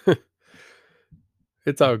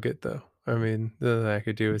 It's all good though. I mean, nothing I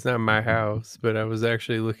could do. It's not my house, but I was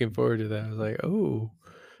actually looking forward to that. I was like, oh,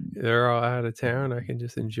 they're all out of town. I can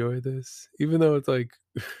just enjoy this, even though it's like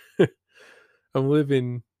I'm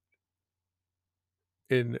living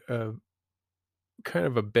in a kind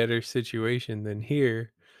of a better situation than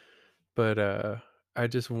here, but I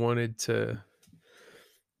just wanted to,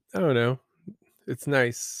 I don't know. It's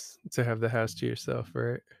nice to have the house to yourself,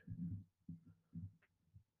 right?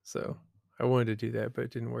 So I wanted to do that, but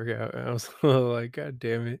it didn't work out. I was like, God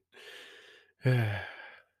damn it.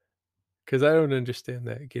 Because I don't understand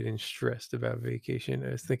that getting stressed about vacation.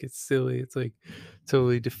 I just think it's silly. It's like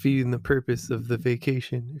totally defeating the purpose of the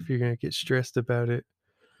vacation if you're going to get stressed about it.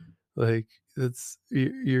 Like,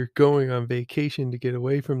 you're going on vacation to get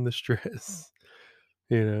away from the stress,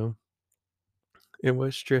 you know? And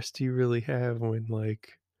what stress do you really have when,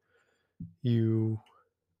 like, you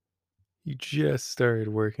you just started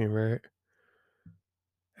working, right?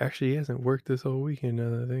 Actually, he hasn't worked this whole weekend now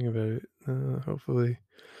that I think about it. Hopefully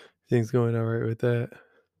things going all right with that.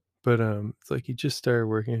 But it's like you just started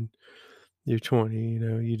working. You're 20,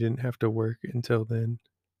 you didn't have to work until then.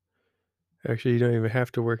 Actually, you don't even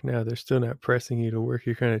have to work now. They're still not pressing you to work.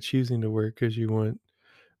 You're kind of choosing to work because you want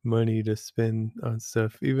money to spend on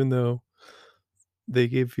stuff, even though they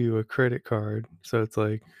give you a credit card. So it's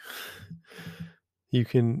like you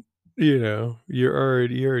can, you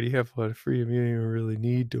already have a lot of freedom. You don't even really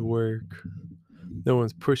need to work. No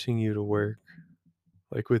one's pushing you to work.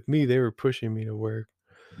 Like with me, they were pushing me to work.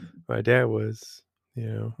 My dad was,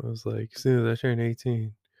 I was like, as soon as I turned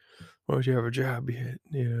 18, why don't you have a job yet?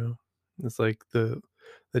 It's like the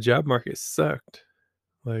job market sucked.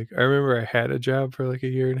 Like I remember I had a job for like a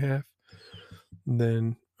year and a half, and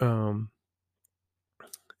then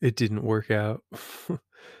it didn't work out.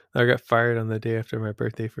 I got fired on the day after my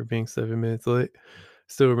birthday for being 7 minutes late.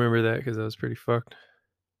 Still remember that because I was pretty fucked.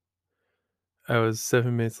 I was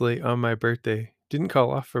 7 minutes late on my birthday. Didn't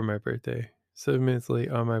call off for my birthday. 7 minutes late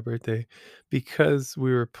on my birthday because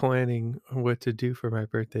we were planning what to do for my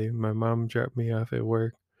birthday. My mom dropped me off at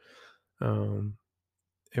work, um,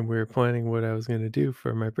 and we were planning what I was gonna do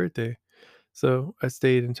for my birthday. So, I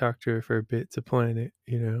stayed and talked to her for a bit to plan it,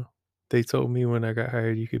 you know? They told me when I got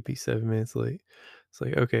hired, "You could be 7 minutes late." It's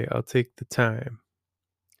like, "Okay, I'll take the time."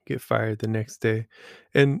 Get fired the next day.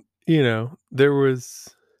 And, I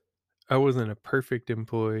wasn't a perfect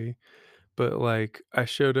employee, but, like, I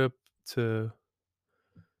showed up to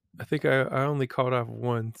I think I only called off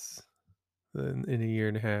once in a year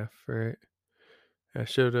and a half, right? I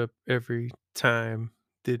showed up every time,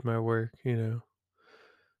 did my work, you know?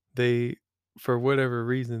 They for whatever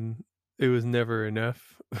reason, it was never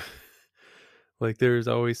enough. Like, there was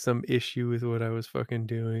always some issue with what I was fucking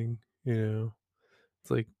doing, you know? It's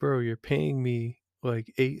like, "Bro, you're paying me,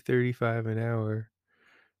 like, 8.35 an hour.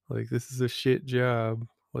 Like, this is a shit job.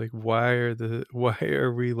 Like, why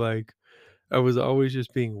are we, like" I was always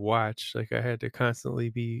just being watched, like, I had to constantly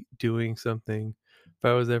be doing something. If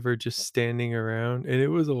I was ever just standing around and it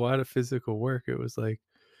was a lot of physical work, it was like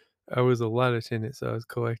I was a lot attendant, so I was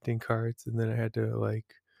collecting cards, and then I had to, like,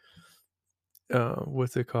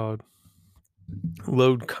 what's it called?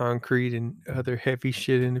 Load concrete and other heavy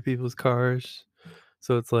shit into people's cars.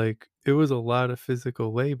 So it's like, it was a lot of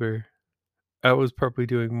physical labor. I was probably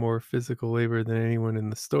doing more physical labor than anyone in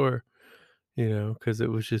the store, because it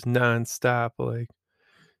was just nonstop, like,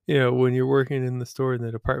 when you're working in the store in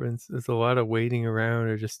the departments, it's a lot of waiting around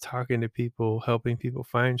or just talking to people, helping people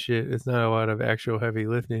find shit. It's not a lot of actual heavy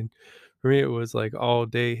lifting. For me, it was like all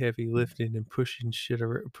day heavy lifting and pushing shit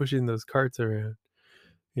around, pushing those carts around,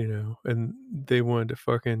 and they wanted to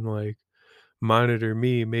fucking like monitor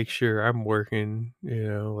me, make sure I'm working,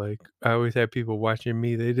 like I always had people watching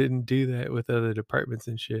me. They didn't do that with other departments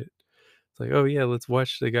and shit. It's like, "Oh, yeah, let's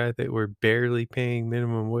watch the guy that we're barely paying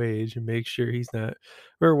minimum wage and make sure he's not."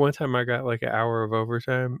 Remember one time I got, like, an hour of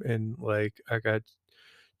overtime and, like, I got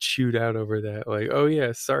chewed out over that, like, "Oh,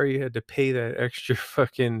 yeah, sorry you had to pay that extra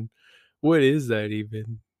fucking" what is that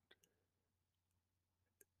even?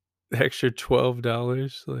 Extra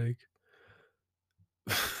 $12? Like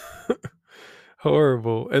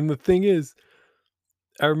horrible, and the thing is,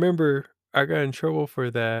 I remember I got in trouble for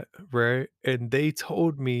that, right? And they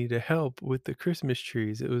told me to help with the Christmas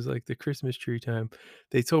trees. It was like the Christmas tree time.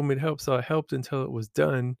 They told me to help, so I helped until it was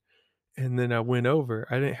done, and then I went over.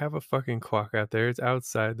 I didn't have a fucking clock out there. It's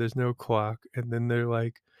outside. There's no clock. And then they're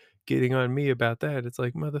like getting on me about that. It's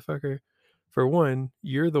like, motherfucker, for one,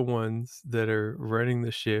 you're the ones that are running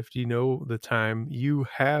the shift. You know the time. You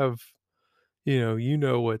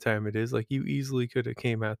know what time it is. Like you easily could have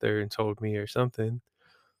came out there and told me or something.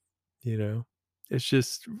 You know? It's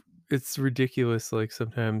just it's ridiculous, like,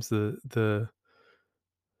 sometimes the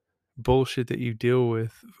bullshit that you deal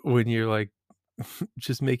with when you're, like,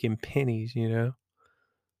 just making pennies, you know?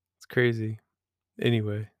 It's crazy.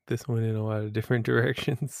 Anyway, this went in a lot of different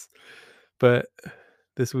directions, but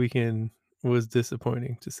this weekend was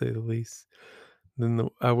disappointing, to say the least. Then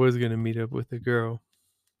I was gonna meet up with a girl,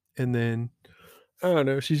 and then, I don't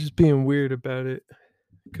know, she's just being weird about it.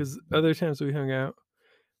 Because other times we hung out,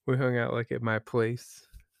 like, at my place,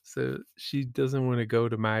 so she doesn't wanna go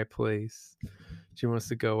to my place. She wants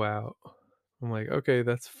to go out. I'm like, "Okay,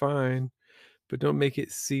 that's fine, but don't make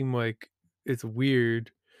it seem like it's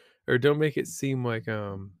weird, or don't make it seem like,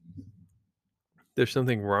 there's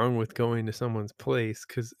something wrong with going to someone's place.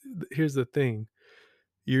 Because here's the thing,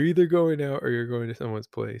 you're either going out or you're going to someone's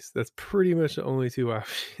place. That's pretty much the only 2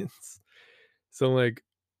 options. So, like,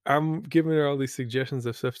 I'm giving her all these suggestions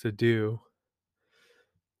of stuff to do,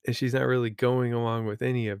 and she's not really going along with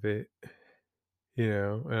any of it,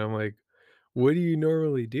 and I'm like, "What do you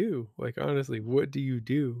normally do? Like, honestly, what do you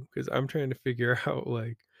do? Because 'Cause I'm trying to figure out,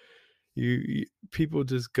 like, you people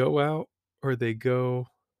just go out or they go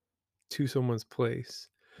to someone's place.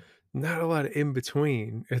 Not a lot of in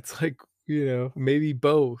between. It's like, maybe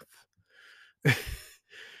both.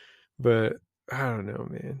 But I don't know,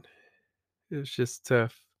 man. It's just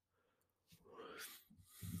tough.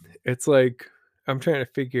 It's like I'm trying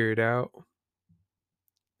to figure it out,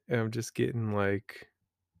 and I'm just getting, like,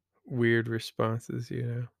 weird responses, you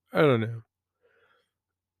know? I don't know.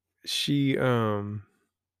 She,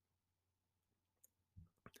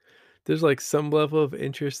 there's, like, some level of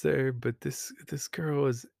interest there, but this girl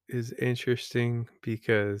is interesting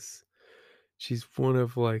because she's one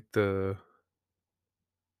of, like, the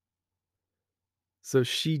so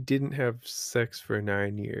she didn't have sex for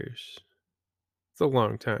 9 years. It's a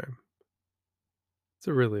long time. It's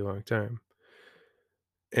a really long time.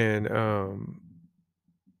 and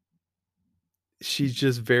she's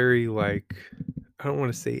just very like, I don't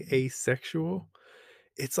want to say asexual.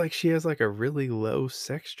 It's like she has like a really low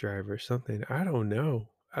sex drive or something. I don't know.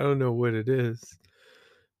 I don't know what it is,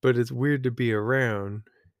 but it's weird to be around,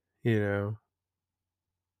 you know.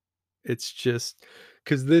 It's just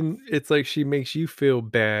cuz then it's like she makes you feel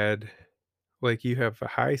bad like you have a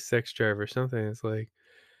high sex drive or something. It's like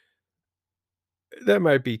that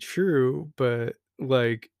might be true, but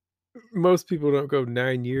like most people don't go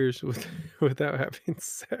 9 years with without having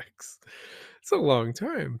sex. It's a long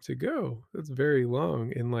time to go. That's very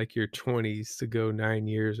long in, like, your 20s to go 9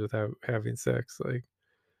 years without having sex, like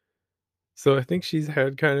so I think she's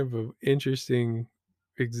had kind of an interesting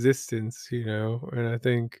existence, you know, and I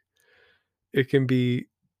think it can be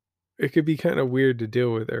it could be kinda weird to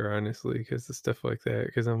deal with her, honestly, because of stuff like that.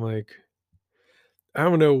 Because 'cause I'm like, I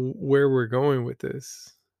don't know where we're going with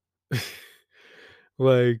this.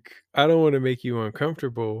 Like, I don't wanna make you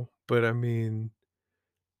uncomfortable, but I mean,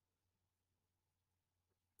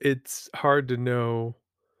 it's hard to know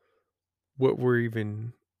what we're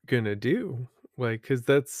even gonna do. Like, cause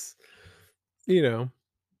that's you know,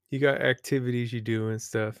 you got activities you do and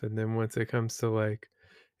stuff, and then once it comes to, like,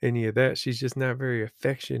 any of that, she's just not very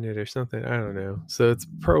affectionate or something, I don't know. So, it's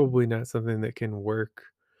probably not something that can work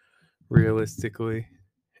realistically.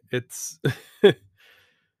 It's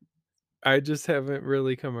I just haven't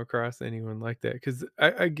really come across anyone like that because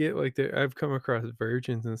I get like that. I've come across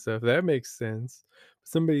virgins and stuff. That makes sense.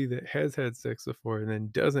 Somebody that has had sex before and then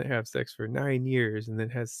doesn't have sex for 9 years and then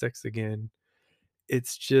has sex again.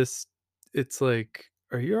 It's just, it's like,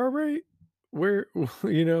 are you all right? Where,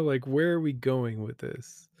 like, where are we going with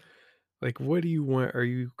this? Like, what do you want? Are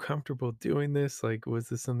you comfortable doing this? Like, was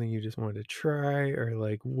this something you just wanted to try or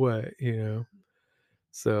like what?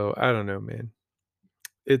 So I don't know, man.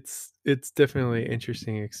 It's definitely an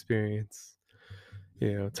interesting experience,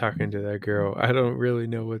 talking to that girl. I don't really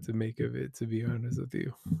know what to make of it, to be honest with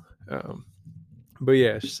you. Um, but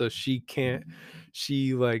yeah, so she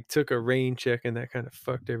like took a rain check and that kind of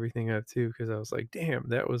fucked everything up too because I was like, damn,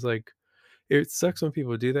 that was like it sucks when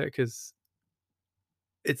people do that because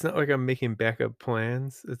it's not like I'm making backup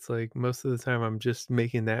plans. It's like most of the time I'm just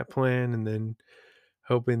making that plan and then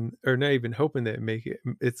hoping or not even hoping that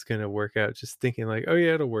it's gonna work out, just thinking like, "Oh,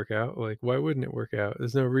 yeah, it'll work out." Like, why wouldn't it work out?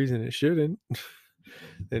 There's no reason it shouldn't.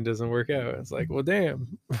 It doesn't work out. It's like, "Well,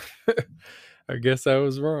 damn. I guess I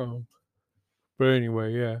was wrong." But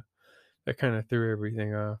anyway, yeah, that kinda threw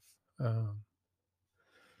everything off. Um,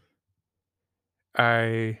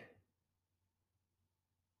 I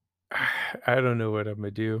I don't know what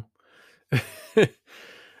Imma do.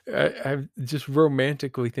 I've just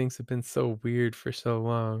romantically, things have been so weird for so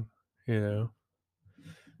long, you know?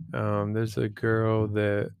 There's a girl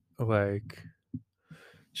that, like,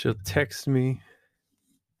 she'll text me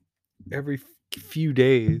every few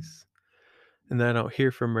days and then I don't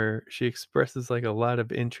hear from her. She expresses like a lot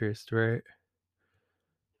of interest, right?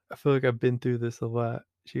 I feel like I've been through this a lot.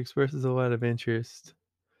 She expresses a lot of interest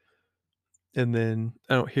and then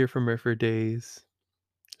I don't hear from her for days.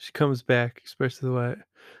 She comes back, expresses a lot.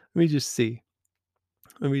 Let me just see.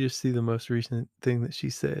 Let me just see the most recent thing that she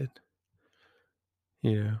said.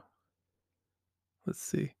 You know, let's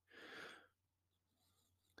see.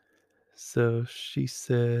 So she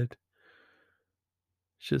said,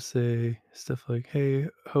 she'll say stuff like, "Hey,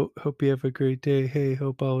 hope you have a great day. Hey,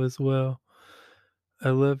 hope all is well. I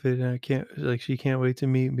love it. And I can't like she can't wait to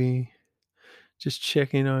meet me. Just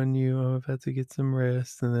checking on you. I'm about to get some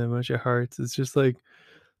rest." And then a bunch of hearts. It's just like,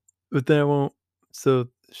 but then I won't. So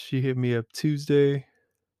she hit me up Tuesday.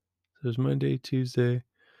 So it was Monday, Tuesday.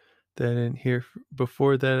 That I didn't hear.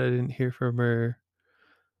 Before that, I didn't hear from her.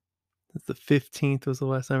 The 15th was the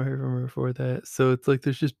last time I heard from her before that. So it's like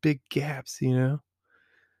there's just big gaps, you know?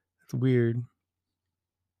 It's weird.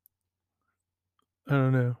 I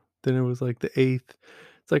don't know. Then it was like the 8th.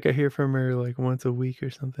 It's like I hear from her like once a week or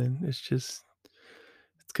something. It's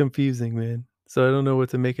confusing, man. So I don't know what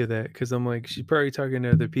to make of that because I'm like, she's probably talking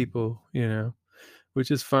to other people,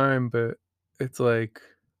 which is fine, but it's like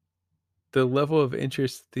the level of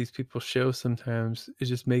interest these people show sometimes, it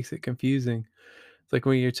just makes it confusing. It's like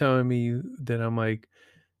when you're telling me that I'm like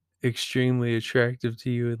extremely attractive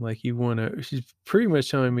to you and like you want to, she's pretty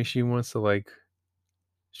much telling me she wants to like,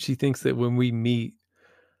 she thinks that when we meet,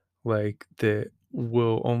 like that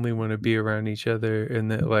we'll only want to be around each other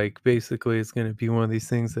and that like basically it's going to be one of these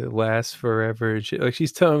things that lasts forever and like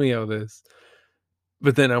she's telling me all this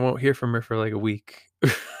but then I won't hear from her for like a week.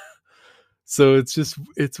 So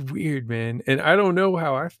it's weird, man, and I don't know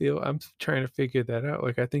how I feel. I'm trying to figure that out.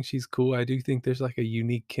 Like I think she's cool. I do think there's like a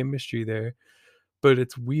unique chemistry there, but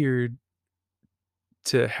it's weird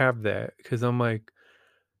to have that because I'm like,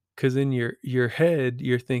 because in your head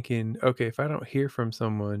you're thinking, okay, if I don't hear from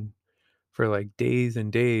someone for like days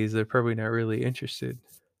and days, they're probably not really interested.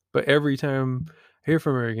 But every time I hear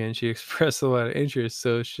from her again, she expressed a lot of interest.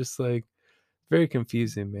 So it's just like very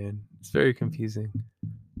confusing, man. It's very confusing.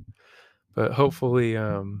 But hopefully,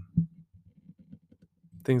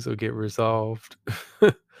 things will get resolved.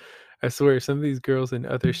 I swear, some of these girls in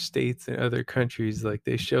other states and other countries, like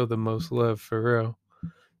they show the most love for real.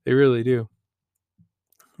 They really do.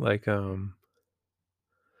 Like, you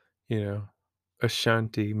know,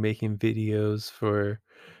 Ashanti making videos for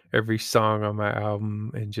every song on my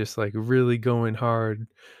album and just like really going hard.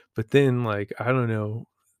 But then, like, I don't know,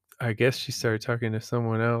 I guess she started talking to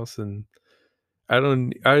someone else and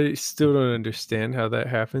I still don't understand how that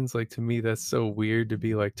happens. Like to me, that's so weird to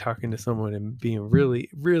be like talking to someone and being really,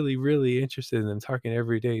 really, really interested in them, talking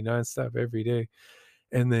every day, nonstop every day.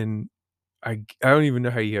 And then I don't even know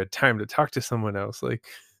how you had time to talk to someone else. Like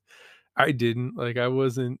I didn't. Like I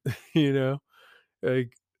wasn't, you know,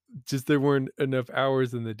 like just there weren't enough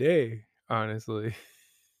hours in the day, honestly,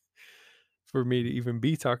 for me to even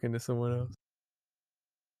be talking to someone else.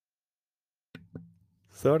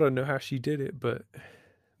 So I don't know how she did it, but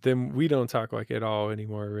then we don't talk like at all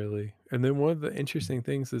anymore, really. And then one of the interesting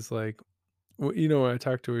things is like, you know, when I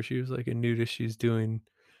talked to her, she was like a nudist.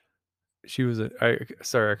 She was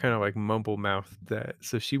sorry, I kind of like mumble mouthed that.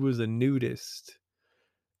 So she was a nudist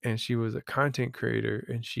and she was a content creator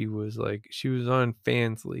and she was on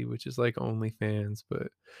Fansly, which is like OnlyFans, but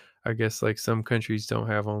I guess like some countries don't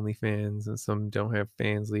have OnlyFans and some don't have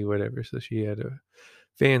Fansly, whatever. So she had a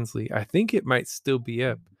Fansly. I think it might still be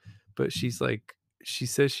up, but she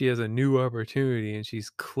says she has a new opportunity and she's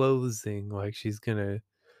closing, like she's gonna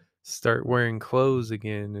start wearing clothes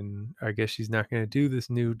again, and I guess she's not gonna do this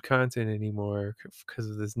nude content anymore because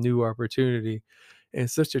of this new opportunity. And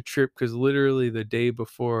it's such a trip because literally the day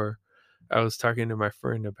before I was talking to my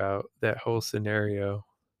friend about that whole scenario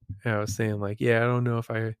and I was saying like, yeah, I don't know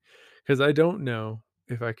if I because I don't know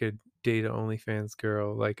if I could date an OnlyFans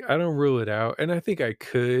girl. Like I don't rule it out. And I think I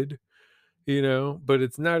could, you know, but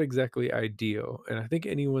it's not exactly ideal. And I think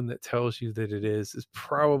anyone that tells you that it is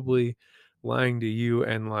probably lying to you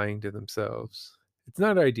and lying to themselves. It's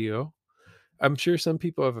not ideal. I'm sure some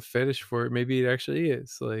people have a fetish for it. Maybe it actually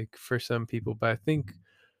is like for some people, but I think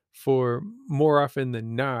for more often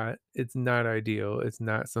than not, it's not ideal. It's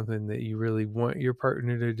not something that you really want your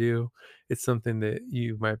partner to do. It's something that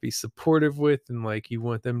you might be supportive with and like you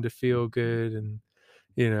want them to feel good and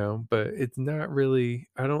you know, but it's not really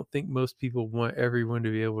I don't think most people want everyone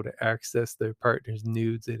to be able to access their partner's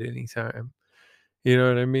nudes at any time. You know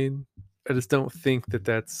what I mean? I just don't think that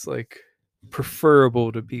that's like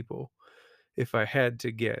preferable to people. If I had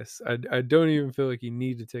to guess, I don't even feel like you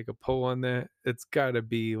need to take a poll on that. It's got to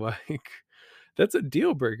be like that's a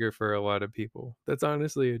deal breaker for a lot of people. That's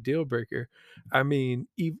honestly a deal breaker. I mean,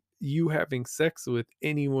 you having sex with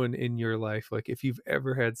anyone in your life, like if you've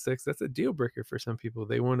ever had sex, that's a deal breaker for some people.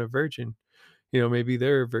 They want a virgin. You know, maybe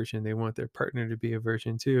they're a virgin. They want their partner to be a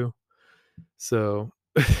virgin too. So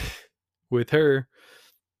with her,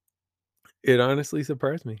 it honestly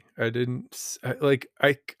surprised me. I didn't like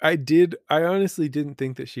I honestly didn't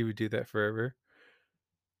think that she would do that forever.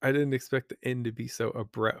 I didn't expect the end to be so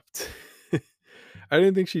abrupt. I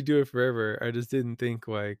didn't think she'd do it forever. I just didn't think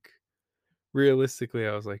like realistically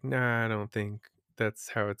I was like, "Nah, I don't think that's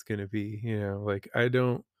how it's going to be." You know, like I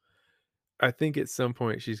think at some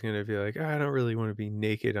point she's going to be like, "I don't really want to be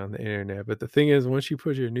naked on the internet." But the thing is once you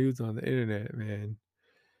put your nudes on the internet, man,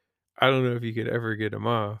 I don't know if you could ever get them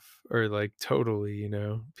off or like totally, you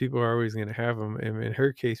know. People are always going to have them. And in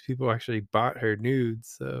her case, people actually bought her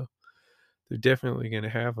nudes, so they're definitely going to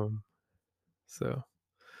have them. So,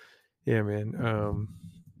 yeah, man.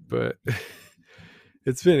 But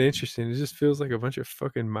it's been interesting. It just feels like a bunch of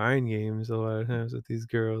fucking mind games a lot of times with these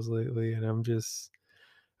girls lately, and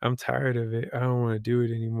I'm tired of it. I don't want to do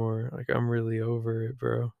it anymore. Like I'm really over it,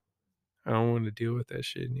 bro. I don't want to deal with that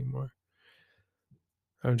shit anymore.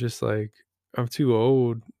 I'm just like I'm too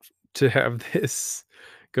old to have this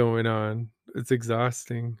going on. It's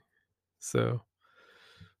exhausting. So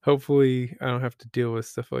hopefully I don't have to deal with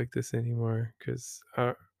stuff like this anymore because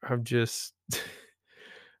I'm just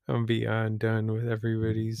I'm beyond done with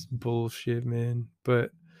everybody's bullshit, man.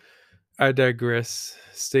 But I digress.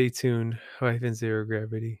 Stay tuned. Life in Zero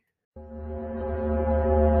Gravity.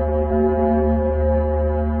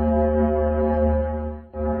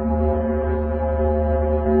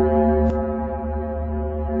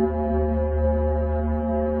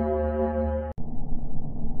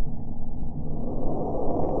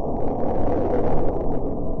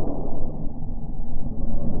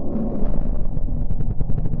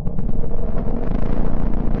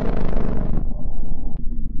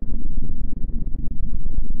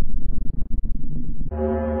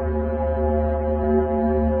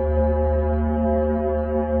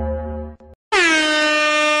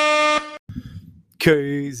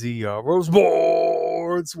 KZRO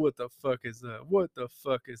Sports. What the fuck is up? What the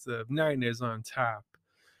fuck is up? Niners on top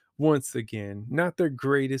once again. Not their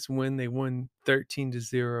greatest win. They won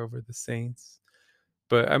 13-0 over the Saints.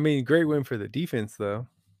 But I mean, great win for the defense though.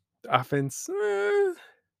 Offense,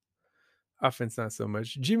 offense not so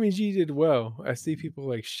much. Jimmy G did well. I see people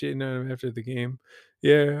like shitting on him after the game.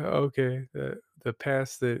 Yeah, okay. The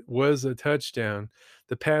pass that was a touchdown.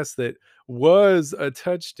 The pass that was a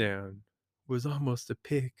touchdown was almost a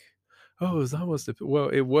pick. Oh, it was almost it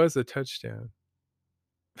was a touchdown.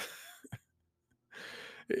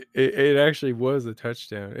 It actually was a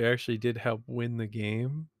touchdown. It actually did help win the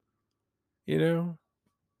game, you know?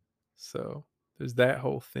 So there's that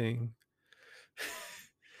whole thing.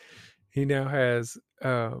 He now has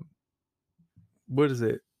what is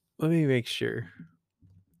it? Let me make sure.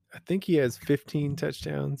 I think he has 15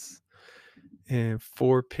 touchdowns and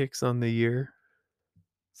 4 picks on the year.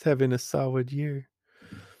 He's having a solid year.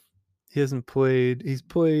 He's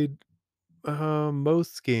played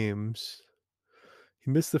most games. He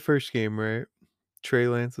missed the first game, right? Trey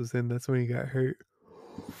Lance was in, that's when he got hurt.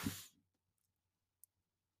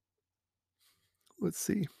 Let's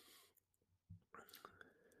see.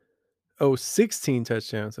 16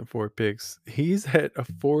 touchdowns and 4 picks. He's at a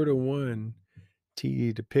 4-1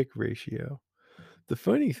 TD to pick ratio. The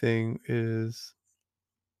funny thing is,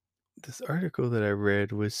 this article that I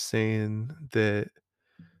read was saying that,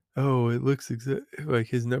 it looks like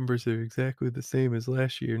his numbers are exactly the same as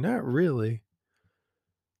last year. Not really.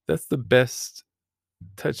 That's the best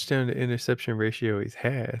touchdown to interception ratio he's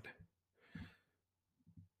had.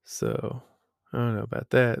 So I don't know about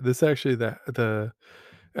that. This actually there's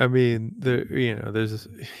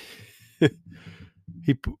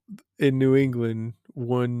he in New England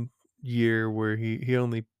one year where he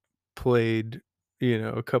only played,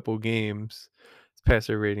 a couple games. His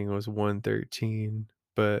passer rating was 113,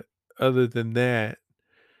 but other than that,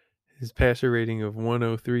 his passer rating of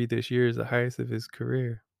 103 this year is the highest of his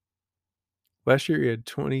career. Last year he had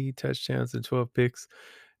 20 touchdowns and 12 picks.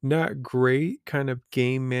 Not great kind of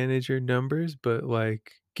game manager numbers, but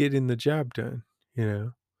like getting the job done,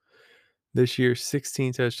 This year,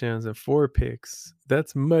 16 touchdowns and 4 picks.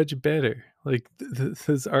 That's much better. Like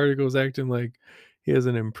this article's acting like he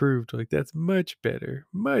hasn't improved. Like that's much better,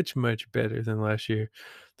 much, much better than last year.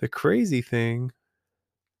 The crazy thing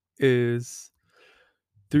is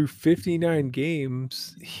through 59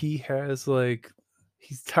 games, he's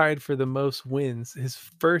tied for the most wins. His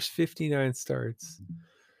first 59 starts,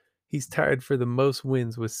 he's tied for the most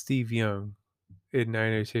wins with Steve Young in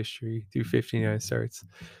Niners history through 59 starts.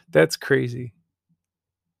 That's crazy.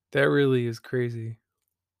 That really is crazy.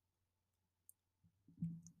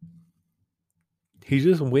 He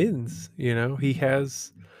just wins, He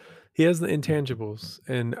has the intangibles,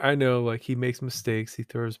 and I know like he makes mistakes, he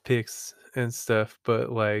throws picks and stuff, but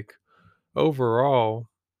like overall,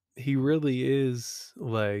 he really is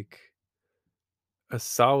like a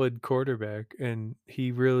solid quarterback, and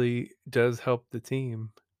he really does help the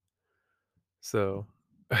team. So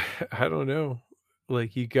I don't know.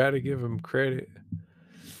 Like you got to give him credit.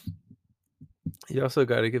 You also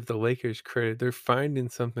got to give the Lakers credit. They're finding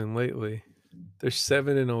something lately. They're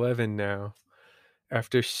 7-11 now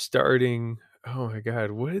after starting. Oh my God,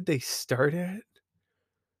 what did they start at?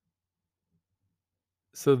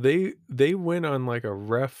 So they went on like a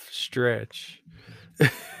rough stretch.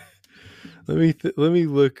 Let me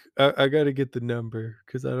look. I gotta get the number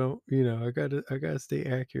because I don't. I gotta stay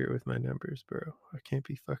accurate with my numbers, bro. I can't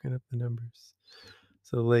be fucking up the numbers.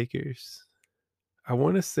 So Lakers. I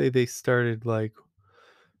want to say they started like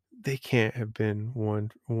they can't have been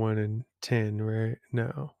 1-10, right?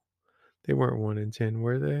 No, they weren't 1-10,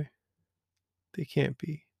 were they? They can't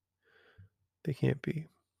be. They can't be.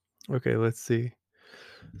 Okay, let's see.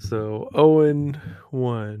 So 0-1,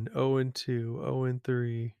 0-2,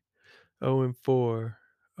 0-3, 0-4,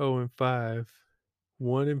 0-5,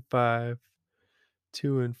 1-5,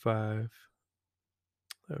 2-5.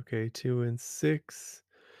 Okay, 2-6,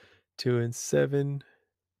 2-7,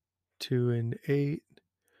 2-8,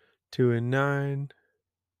 2-9,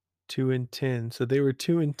 2-10. So they were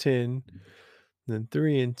 2-10, then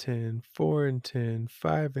 3-10, 4-10,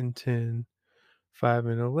 5-10,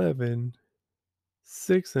 5-11,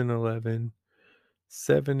 6-11,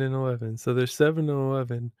 7-11. So they're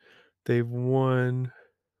 7-11. They've won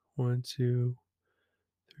 1, 2,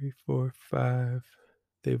 3, 4, 5.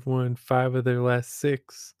 They've won 5 of their last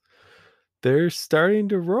 6. They're starting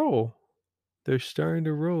to roll. They're starting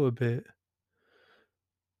to roll a bit.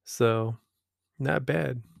 So, not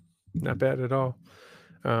bad. Not bad at all.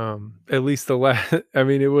 At least the last. I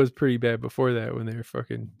mean, it was pretty bad before that when they were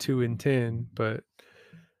fucking 2-10. But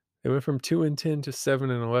They went from 2-10 to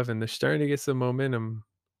 7-11. They're starting to get some momentum,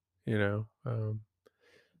 you know. I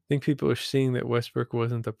think people are seeing that Westbrook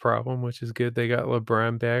wasn't the problem, which is good. They got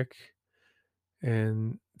LeBron back,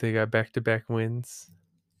 and they got back-to-back wins.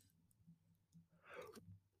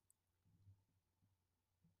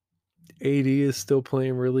 AD is still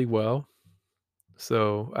playing really well.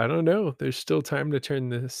 So I don't know. There's still time to turn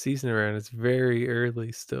the season around. It's very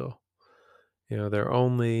early still. They're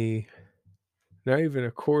only not even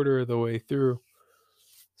a quarter of the way through.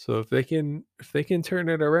 So if they can turn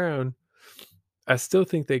it around, I still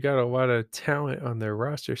think they got a lot of talent on their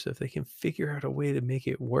roster. So if they can figure out a way to make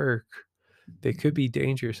it work, they could be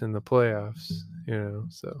dangerous in the playoffs.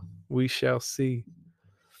 So we shall see.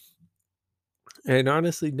 And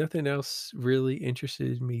honestly, nothing else really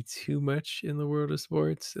interested me too much in the world of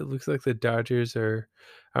sports. It looks like the Dodgers I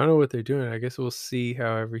don't know what they're doing. I guess we'll see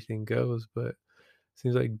how everything goes, but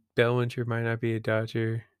seems like Bellinger might not be a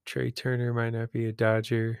Dodger. Trey Turner might not be a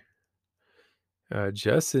Dodger.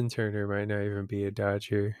 Justin Turner might not even be a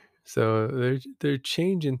Dodger. So they're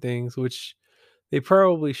changing things, which they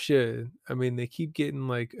probably should. I mean, they keep getting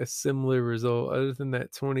like a similar result, other than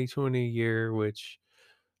that 2020 year, which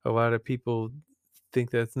a lot of people think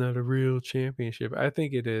that's not a real championship. I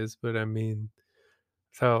think it is, but I mean,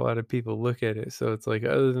 that's how a lot of people look at it. So it's like,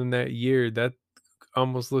 other than that year, that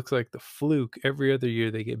almost looks like the fluke. Every other year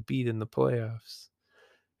they get beat in the playoffs.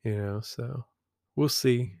 So we'll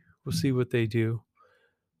see. We'll see what they do.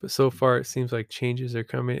 But so far, it seems like changes are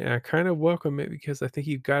coming, and I kind of welcome it because I think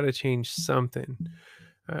you've got to change something.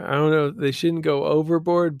 I don't know. They shouldn't go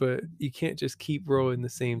overboard, but you can't just keep rolling the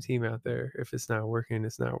same team out there. If it's not working,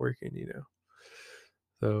 it's not working.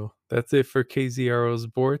 So that's it for KZRO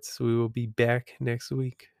Sports. We will be back next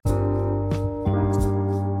week.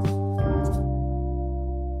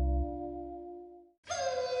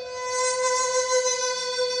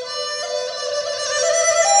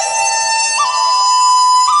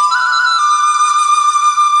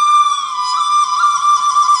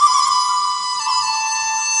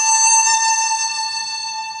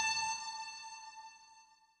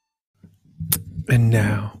 And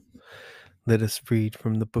now, let us read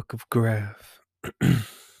from the Book of Graph.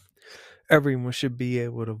 Everyone should be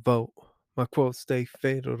able to vote. My quotes stay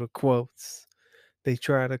fatal to quotes. They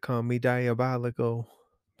try to call me diabolical.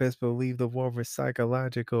 Best believe the war is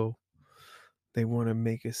psychological. They want to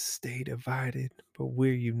make us stay divided, but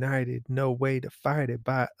we're united. No way to fight it.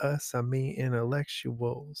 By us, I mean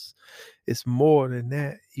intellectuals. It's more than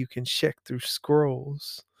that. You can check through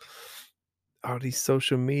scrolls. All these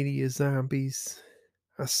social media zombies,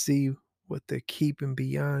 I see what they're keeping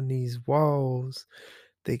beyond these walls.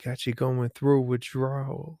 They got you going through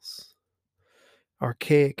withdrawals.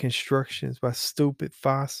 Archaic constructions by stupid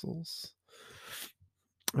fossils.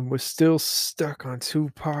 And we're still stuck on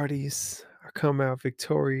two parties. I come out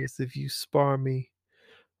victorious if you spar me.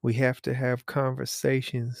 We have to have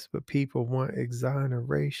conversations, but people want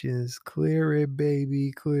exonerations. Clear it,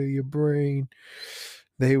 baby, clear your brain.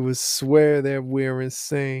 They would swear that we're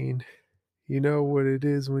insane. You know what it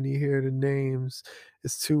is when you hear the names.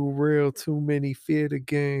 It's too real, too many fear the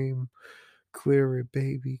game. Clear it,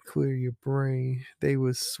 baby, clear your brain. They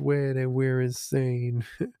would swear that we're insane.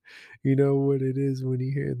 You know what it is when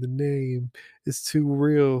you hear the name. It's too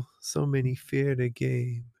real, so many fear the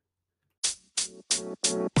game.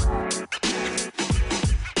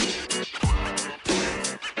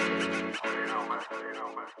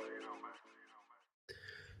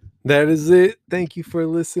 That is it. Thank you for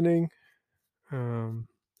listening.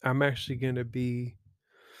 I'm actually going to be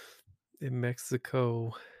in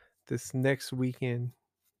Mexico this next weekend,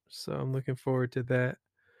 so I'm looking forward to that.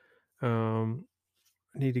 I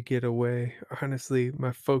need to get away. Honestly,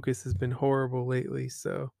 my focus has been horrible lately,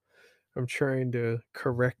 so I'm trying to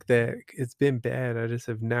correct that. It's been bad. I just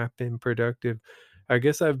have not been productive. I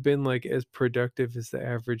guess I've been like as productive as the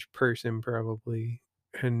average person probably.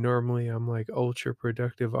 And normally I'm like ultra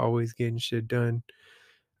productive, always getting shit done.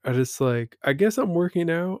 I guess I'm working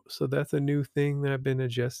out, so that's a new thing that I've been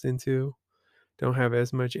adjusting to. Don't have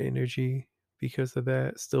as much energy because of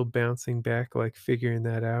that. Still bouncing back, like figuring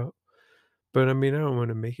that out. But I mean, I don't want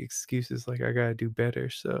to make excuses like I gotta do better.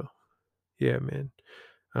 So yeah, man.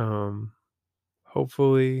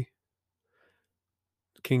 Hopefully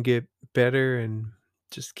can get better and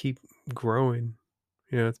just keep growing.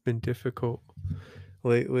 It's been difficult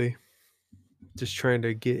lately. Just trying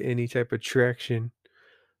to get any type of traction.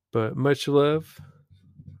 But much love.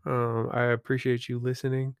 I appreciate you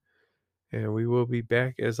listening. And we will be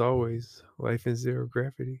back as always. Life in Zero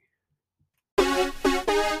Gravity.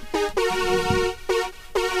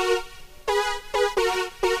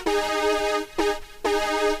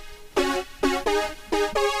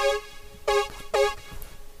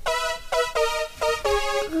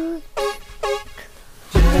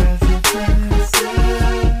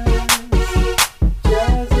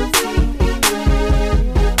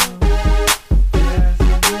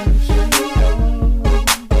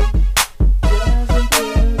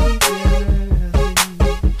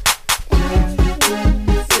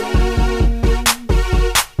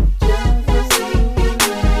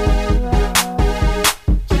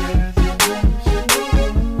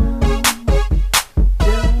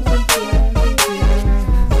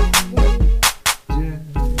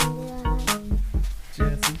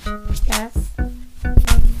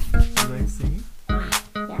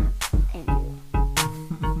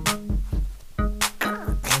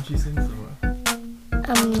 sing so well?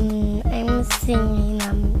 I'm singing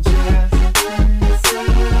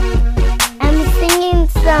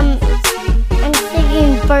I'm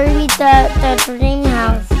singing Barbie the Dream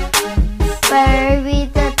House. Barbie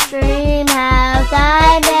the Dream House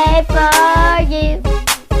I made for you.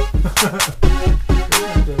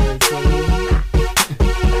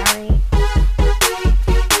 Sorry.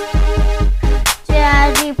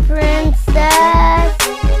 Jazzy Princess,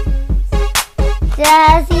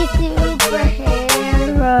 Jazzy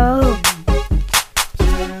Superhero.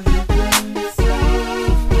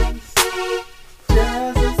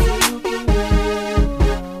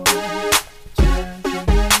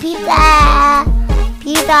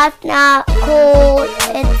 Pizza's not cool.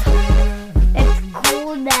 It's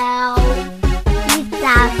cool now.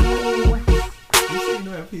 Pizza's cool. You say you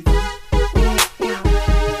don't have pizza? No.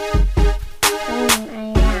 I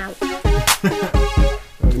am.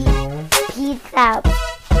 Oh, you are?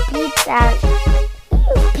 Pizza.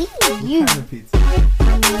 You. What kind of pizza?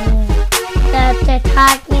 The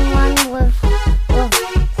talking one with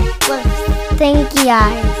stinky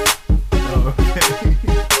eyes. Oh, okay.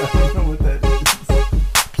 I don't know what that is.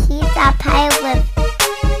 Pizza pie with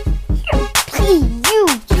you.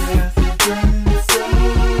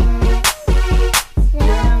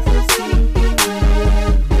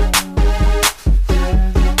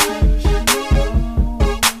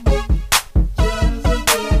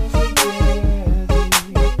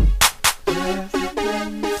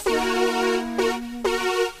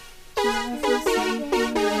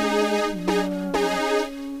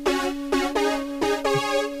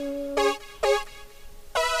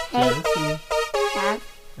 Hey, Dad,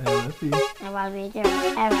 what we do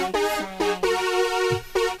everything.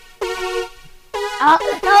 Oh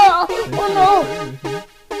no! Oh no!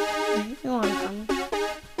 You want some?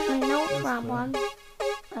 No problem.